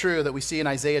promise is true that we see in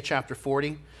Isaiah chapter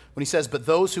 40, when he says, "But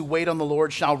those who wait on the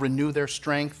Lord shall renew their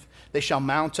strength. They shall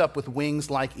mount up with wings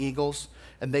like eagles,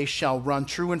 and they shall run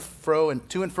to and fro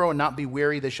and not be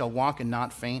weary. They shall walk and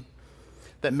not faint."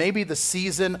 That maybe the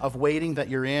season of waiting that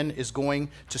you're in is going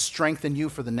to strengthen you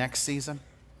for the next season.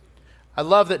 I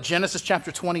love that Genesis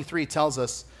chapter 23 tells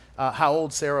us how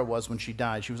old Sarah was when she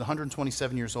died. She was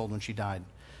 127 years old when she died.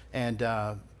 And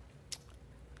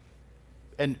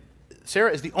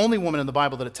Sarah is the only woman in the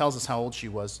Bible that it tells us how old she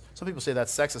was. Some people say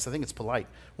that's sexist. I think it's polite.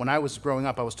 When I was growing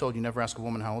up, I was told you never ask a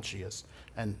woman how old she is.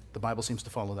 And the Bible seems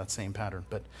to follow that same pattern.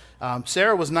 But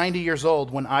Sarah was 90 years old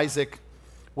when Isaac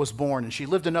was born, and she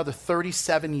lived another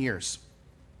 37 years.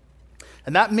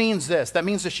 And that means this. That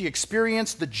means that she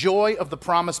experienced the joy of the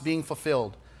promise being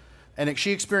fulfilled. And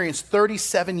she experienced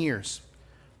 37 years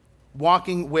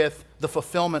walking with the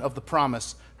fulfillment of the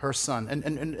promise, her son.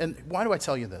 And why do I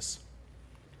tell you this?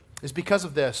 It's because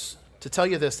of this, to tell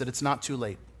you this, that it's not too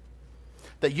late.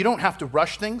 That you don't have to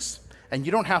rush things, and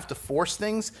you don't have to force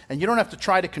things, and you don't have to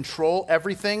try to control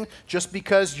everything just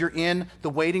because you're in the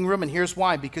waiting room. And here's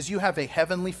why. Because you have a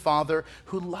heavenly Father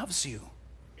who loves you.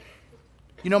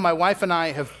 You know, my wife and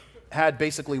I have had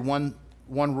basically one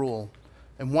rule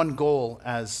and one goal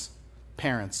as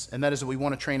parents, and that is that we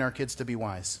want to train our kids to be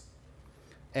wise.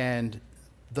 And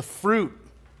the fruit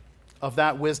of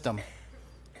that wisdom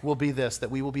will be this,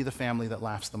 that we will be the family that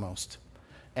laughs the most.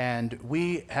 And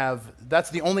that's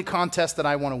the only contest that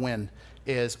I want to win,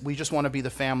 is we just want to be the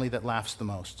family that laughs the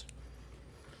most.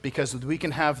 Because we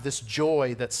can have this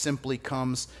joy that simply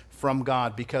comes from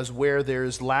God. Because where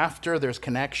there's laughter, there's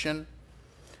connection.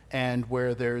 And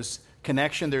where there's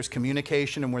connection, there's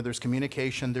communication. And where there's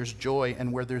communication, there's joy.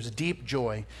 And where there's deep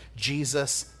joy,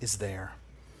 Jesus is there.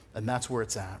 And that's where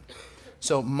it's at.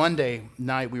 So Monday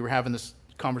night, we were having this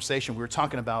conversation. We were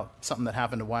talking about something that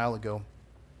happened a while ago,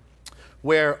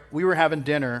 where we were having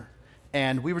dinner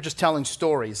and we were just telling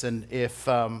stories. And if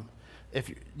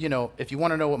you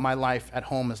want to know what my life at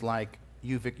home is like,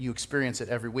 you experience it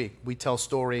every week. We tell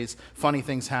stories, funny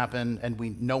things happen,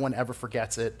 and no one ever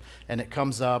forgets it, and it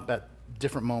comes up at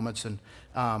different moments. And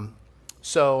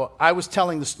so I was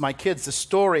telling my kids the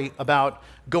story about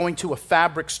going to a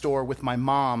fabric store with my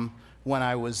mom when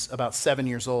I was about 7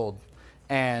 years old,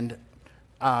 and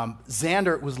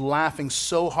Xander was laughing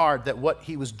so hard that what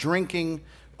he was drinking,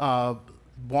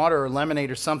 water or lemonade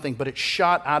or something, but it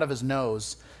shot out of his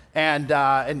nose.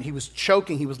 And he was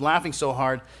choking. He was laughing so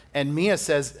hard. And Mia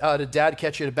says, "Did Dad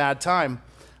catch you at a bad time?"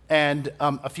 And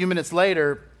a few minutes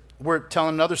later, we're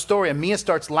telling another story, and Mia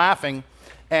starts laughing,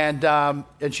 and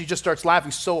she just starts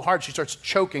laughing so hard she starts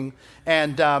choking.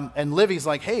 And Livy's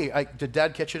like, "Hey, did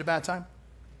Dad catch you at a bad time?"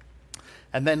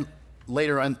 And then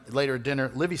later at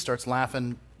dinner, Livy starts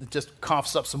laughing, just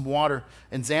coughs up some water,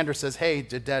 and Xander says, "Hey,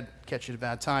 did Dad catch you at a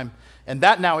bad time?" And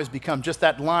that now has become, just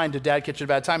that line, "Did Dad catch you at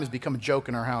a bad time?" has become a joke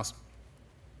in our house.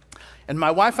 And my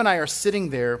wife and I are sitting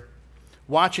there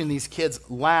watching these kids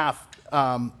laugh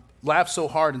so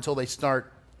hard until they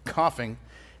start coughing,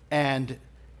 and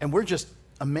we're just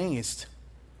amazed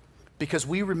because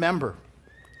we remember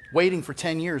waiting for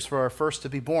 10 years for our first to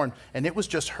be born, and it was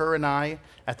just her and I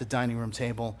at the dining room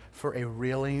table for a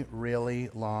really, really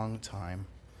long time.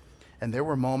 And there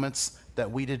were moments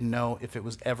that we didn't know if it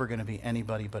was ever going to be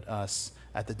anybody but us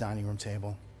at the dining room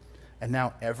table. And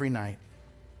now every night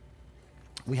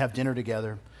we have dinner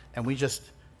together, and we just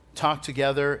talk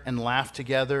together and laugh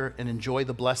together and enjoy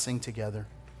the blessing together.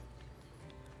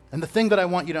 And the thing that I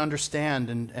want you to understand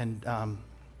and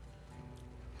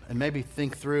maybe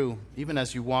think through, even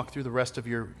as you walk through the rest of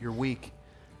your week,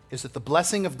 is that the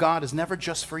blessing of God is never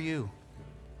just for you.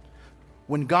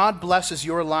 When God blesses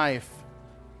your life,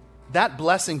 that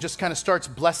blessing just kind of starts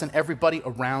blessing everybody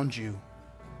around you.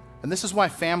 And this is why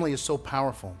family is so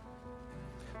powerful.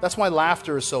 That's why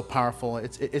laughter is so powerful.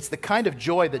 It's the kind of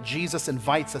joy that Jesus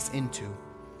invites us into.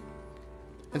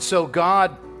 And so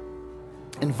God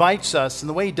invites us, and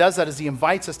the way he does that is he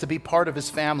invites us to be part of his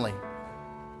family.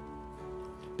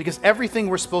 Because everything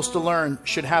we're supposed to learn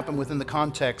should happen within the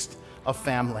context of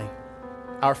family.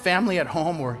 Our family at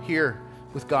home, or here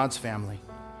with God's family.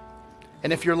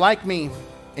 And if you're like me,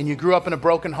 and you grew up in a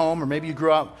broken home, or maybe you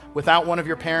grew up without one of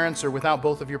your parents or without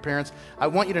both of your parents, I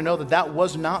want you to know that that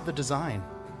was not the design.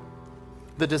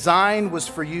 The design was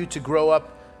for you to grow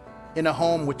up in a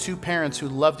home with two parents who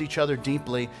loved each other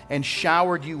deeply and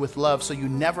showered you with love, so you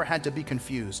never had to be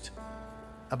confused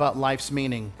about life's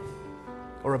meaning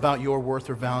or about your worth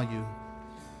or value.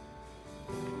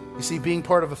 You see, being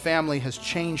part of a family has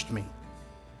changed me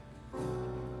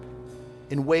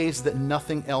in ways that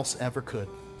nothing else ever could.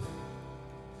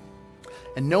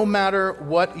 And no matter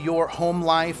what your home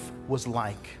life was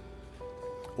like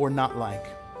or not like,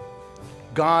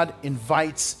 God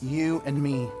invites you and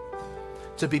me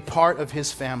to be part of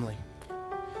His family.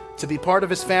 To be part of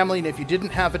His family, and if you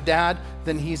didn't have a dad,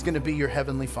 then He's going to be your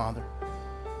Heavenly Father.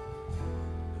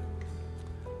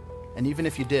 And even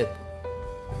if you did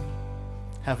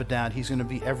have a dad, He's going to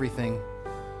be everything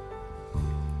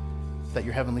that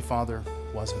your Heavenly Father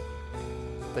wasn't,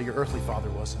 that your earthly father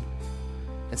wasn't.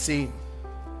 And see,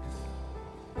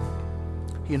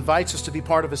 He invites us to be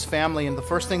part of His family, and the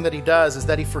first thing that He does is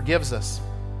that He forgives us.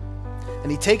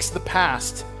 And He takes the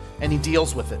past and He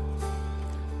deals with it.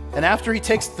 And after He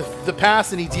takes the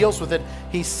past and He deals with it,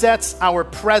 He sets our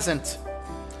present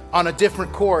on a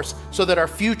different course so that our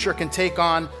future can take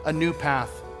on a new path.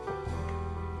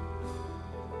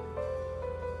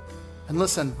 And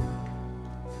listen,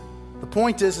 the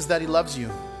point is that He loves you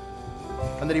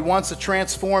and that He wants to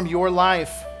transform your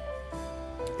life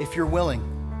if you're willing.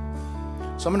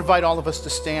 So I'm going to invite all of us to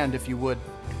stand, if you would,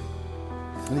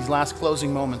 in these last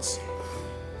closing moments.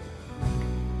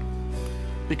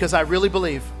 Because I really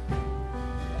believe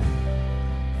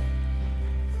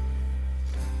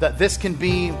that this can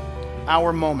be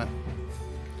our moment.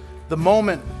 The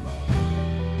moment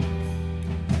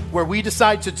where we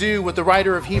decide to do what the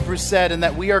writer of Hebrews said, and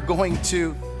that we are going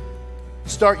to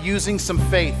start using some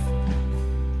faith.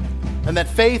 And that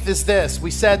faith is this.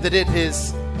 We said that it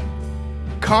is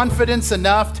confidence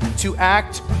enough to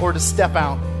act or to step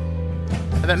out.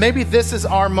 And that maybe this is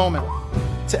our moment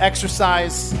to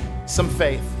exercise some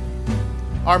faith.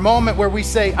 Our moment where we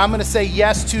say, I'm going to say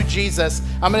yes to Jesus.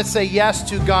 I'm going to say yes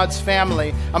to God's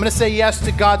family. I'm going to say yes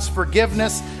to God's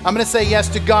forgiveness. I'm going to say yes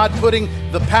to God putting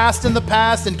the past in the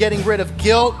past and getting rid of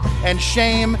guilt and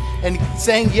shame, and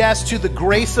saying yes to the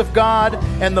grace of God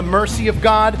and the mercy of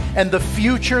God and the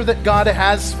future that God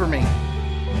has for me.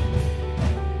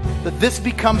 That this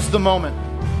becomes the moment,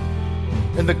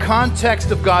 in the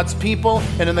context of God's people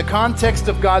and in the context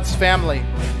of God's family,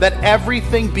 that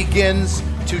everything begins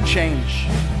to change,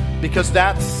 because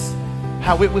that's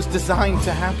how it was designed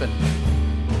to happen.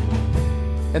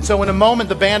 And so in a moment,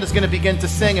 the band is going to begin to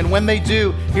sing, and when they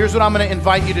do, here's what I'm going to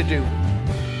invite you to do.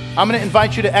 I'm going to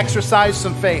invite you to exercise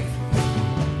some faith.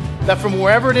 That from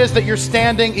wherever it is that you're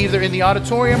standing, either in the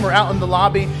auditorium or out in the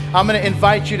lobby, I'm going to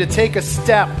invite you to take a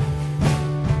step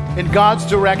in God's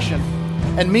direction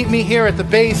and meet me here at the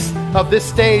base of this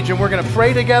stage, and we're going to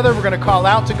pray together, we're going to call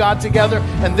out to God together,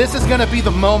 and this is going to be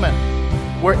the moment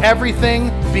where everything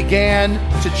began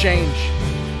to change,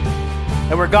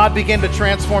 and where God began to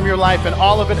transform your life, and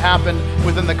all of it happened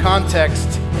within the context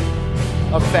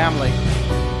of family.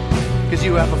 Because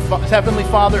you have a Heavenly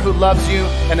Father who loves you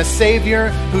and a Savior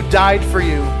who died for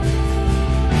you,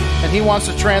 and He wants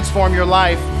to transform your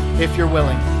life if you're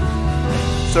willing.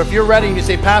 So if you're ready and you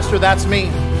say, Pastor, that's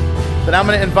me, then I'm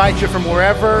going to invite you from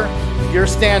wherever you're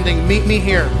standing, meet me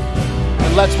here,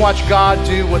 and let's watch God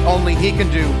do what only He can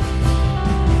do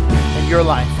in your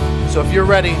life. So if you're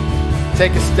ready,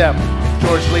 take a step.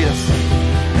 George, lead us.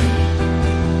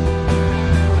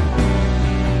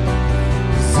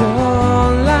 So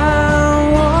all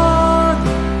I want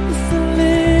is to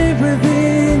live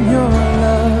within your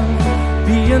love,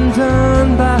 be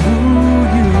undone by who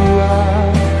you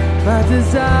are. My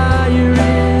desire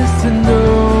is to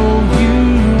know you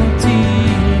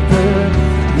deeper.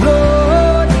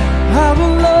 Lord, I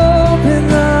will open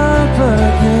up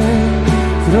again,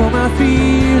 throw my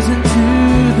fears into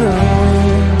the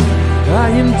wind. I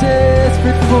am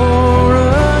desperate for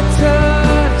a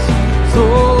touch, so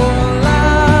all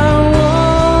I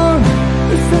want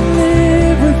is to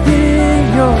live within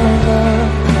your love,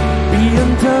 be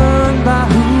undone by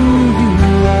who you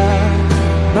are.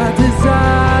 My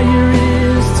desire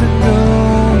is to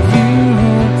know you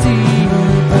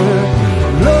deeper.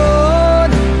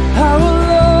 Lord, I will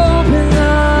open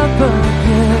up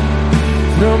again,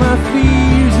 throw my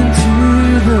fears into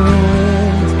the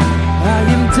wind. I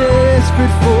am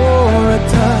desperate for a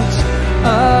touch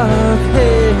of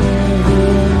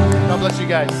heaven. God bless you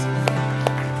guys.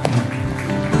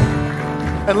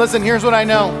 And listen, here's what I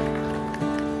know,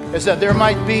 is that there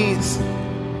might be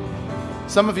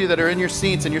Some of you that are in your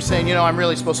seats and you're saying, you know, I'm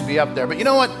really supposed to be up there. But you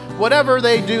know what? Whatever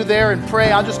they do there and pray,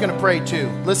 I'm just going to pray too.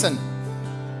 Listen,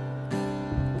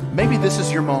 maybe this is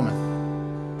your moment.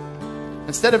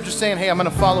 Instead of just saying, hey, I'm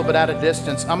going to follow but at a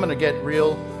distance, I'm going to get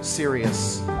real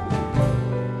serious.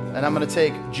 And I'm going to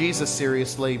take Jesus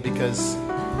seriously because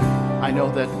I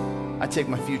know that I take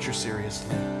my future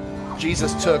seriously.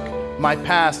 Jesus took my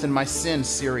past and my sin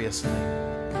seriously.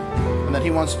 And that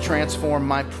he wants to transform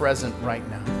my present right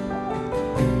now.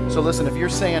 So listen, if you're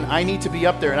saying, I need to be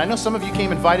up there, and I know some of you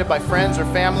came invited by friends or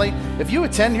family, if you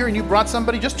attend here and you brought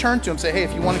somebody, just turn to them and say, hey,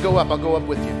 if you want to go up, I'll go up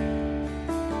with you.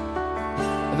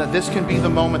 And that this can be the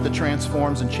moment that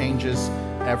transforms and changes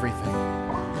everything.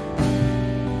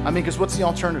 I mean, because what's the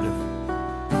alternative?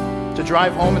 To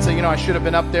drive home and say, you know, I should have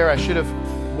been up there, I should have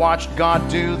watched God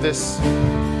do this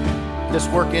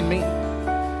work in me.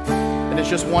 And it's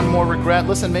just one more regret.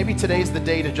 Listen, maybe today's the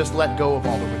day to just let go of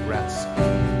all the regrets.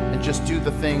 Just do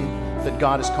the thing that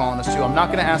God is calling us to. I'm not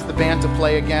going to ask the band to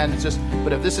play again. It's just,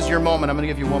 but if this is your moment, I'm going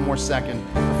to give you one more second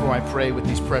before I pray with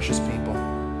these precious people.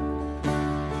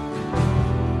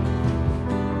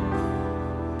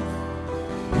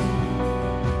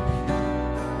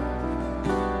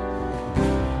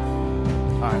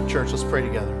 All right, church, let's pray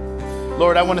together.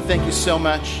 Lord, I want to thank you so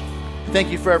much. Thank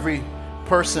you for every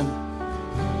person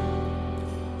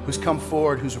who's come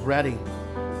forward, who's ready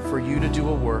for you to do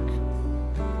a work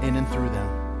in and through them.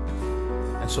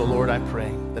 And so, Lord, I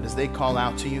pray that as they call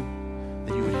out to you,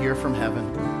 that you would hear from heaven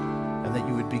and that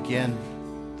you would begin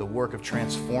the work of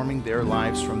transforming their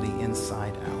lives from the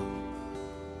inside out.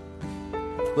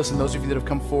 Listen, those of you that have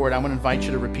come forward, I want to invite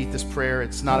you to repeat this prayer.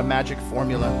 It's not a magic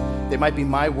formula. They might be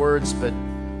my words, but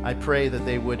I pray that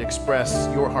they would express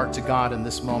your heart to God in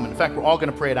this moment. In fact, we're all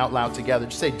going to pray it out loud together.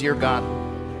 Just say, Dear God,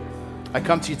 I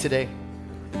come to you today,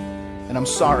 and I'm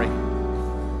sorry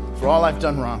for all I've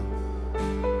done wrong.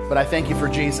 But I thank you for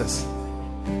Jesus,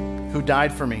 who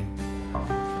died for me,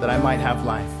 that I might have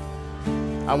life.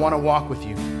 I want to walk with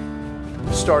you,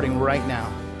 starting right now.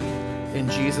 In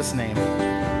Jesus' name,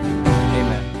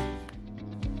 amen.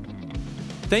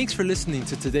 Thanks for listening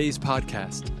to today's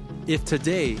podcast. If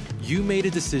today you made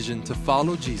a decision to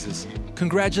follow Jesus,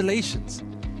 congratulations.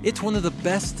 It's one of the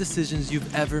best decisions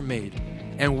you've ever made.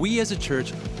 And we as a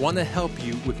church want to help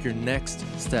you with your next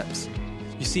steps.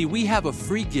 You see, we have a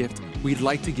free gift we'd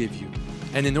like to give you.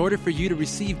 And in order for you to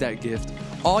receive that gift,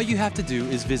 all you have to do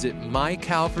is visit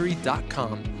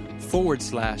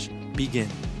mycalvary.com/begin.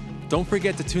 Don't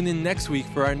forget to tune in next week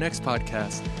for our next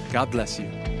podcast. God bless you.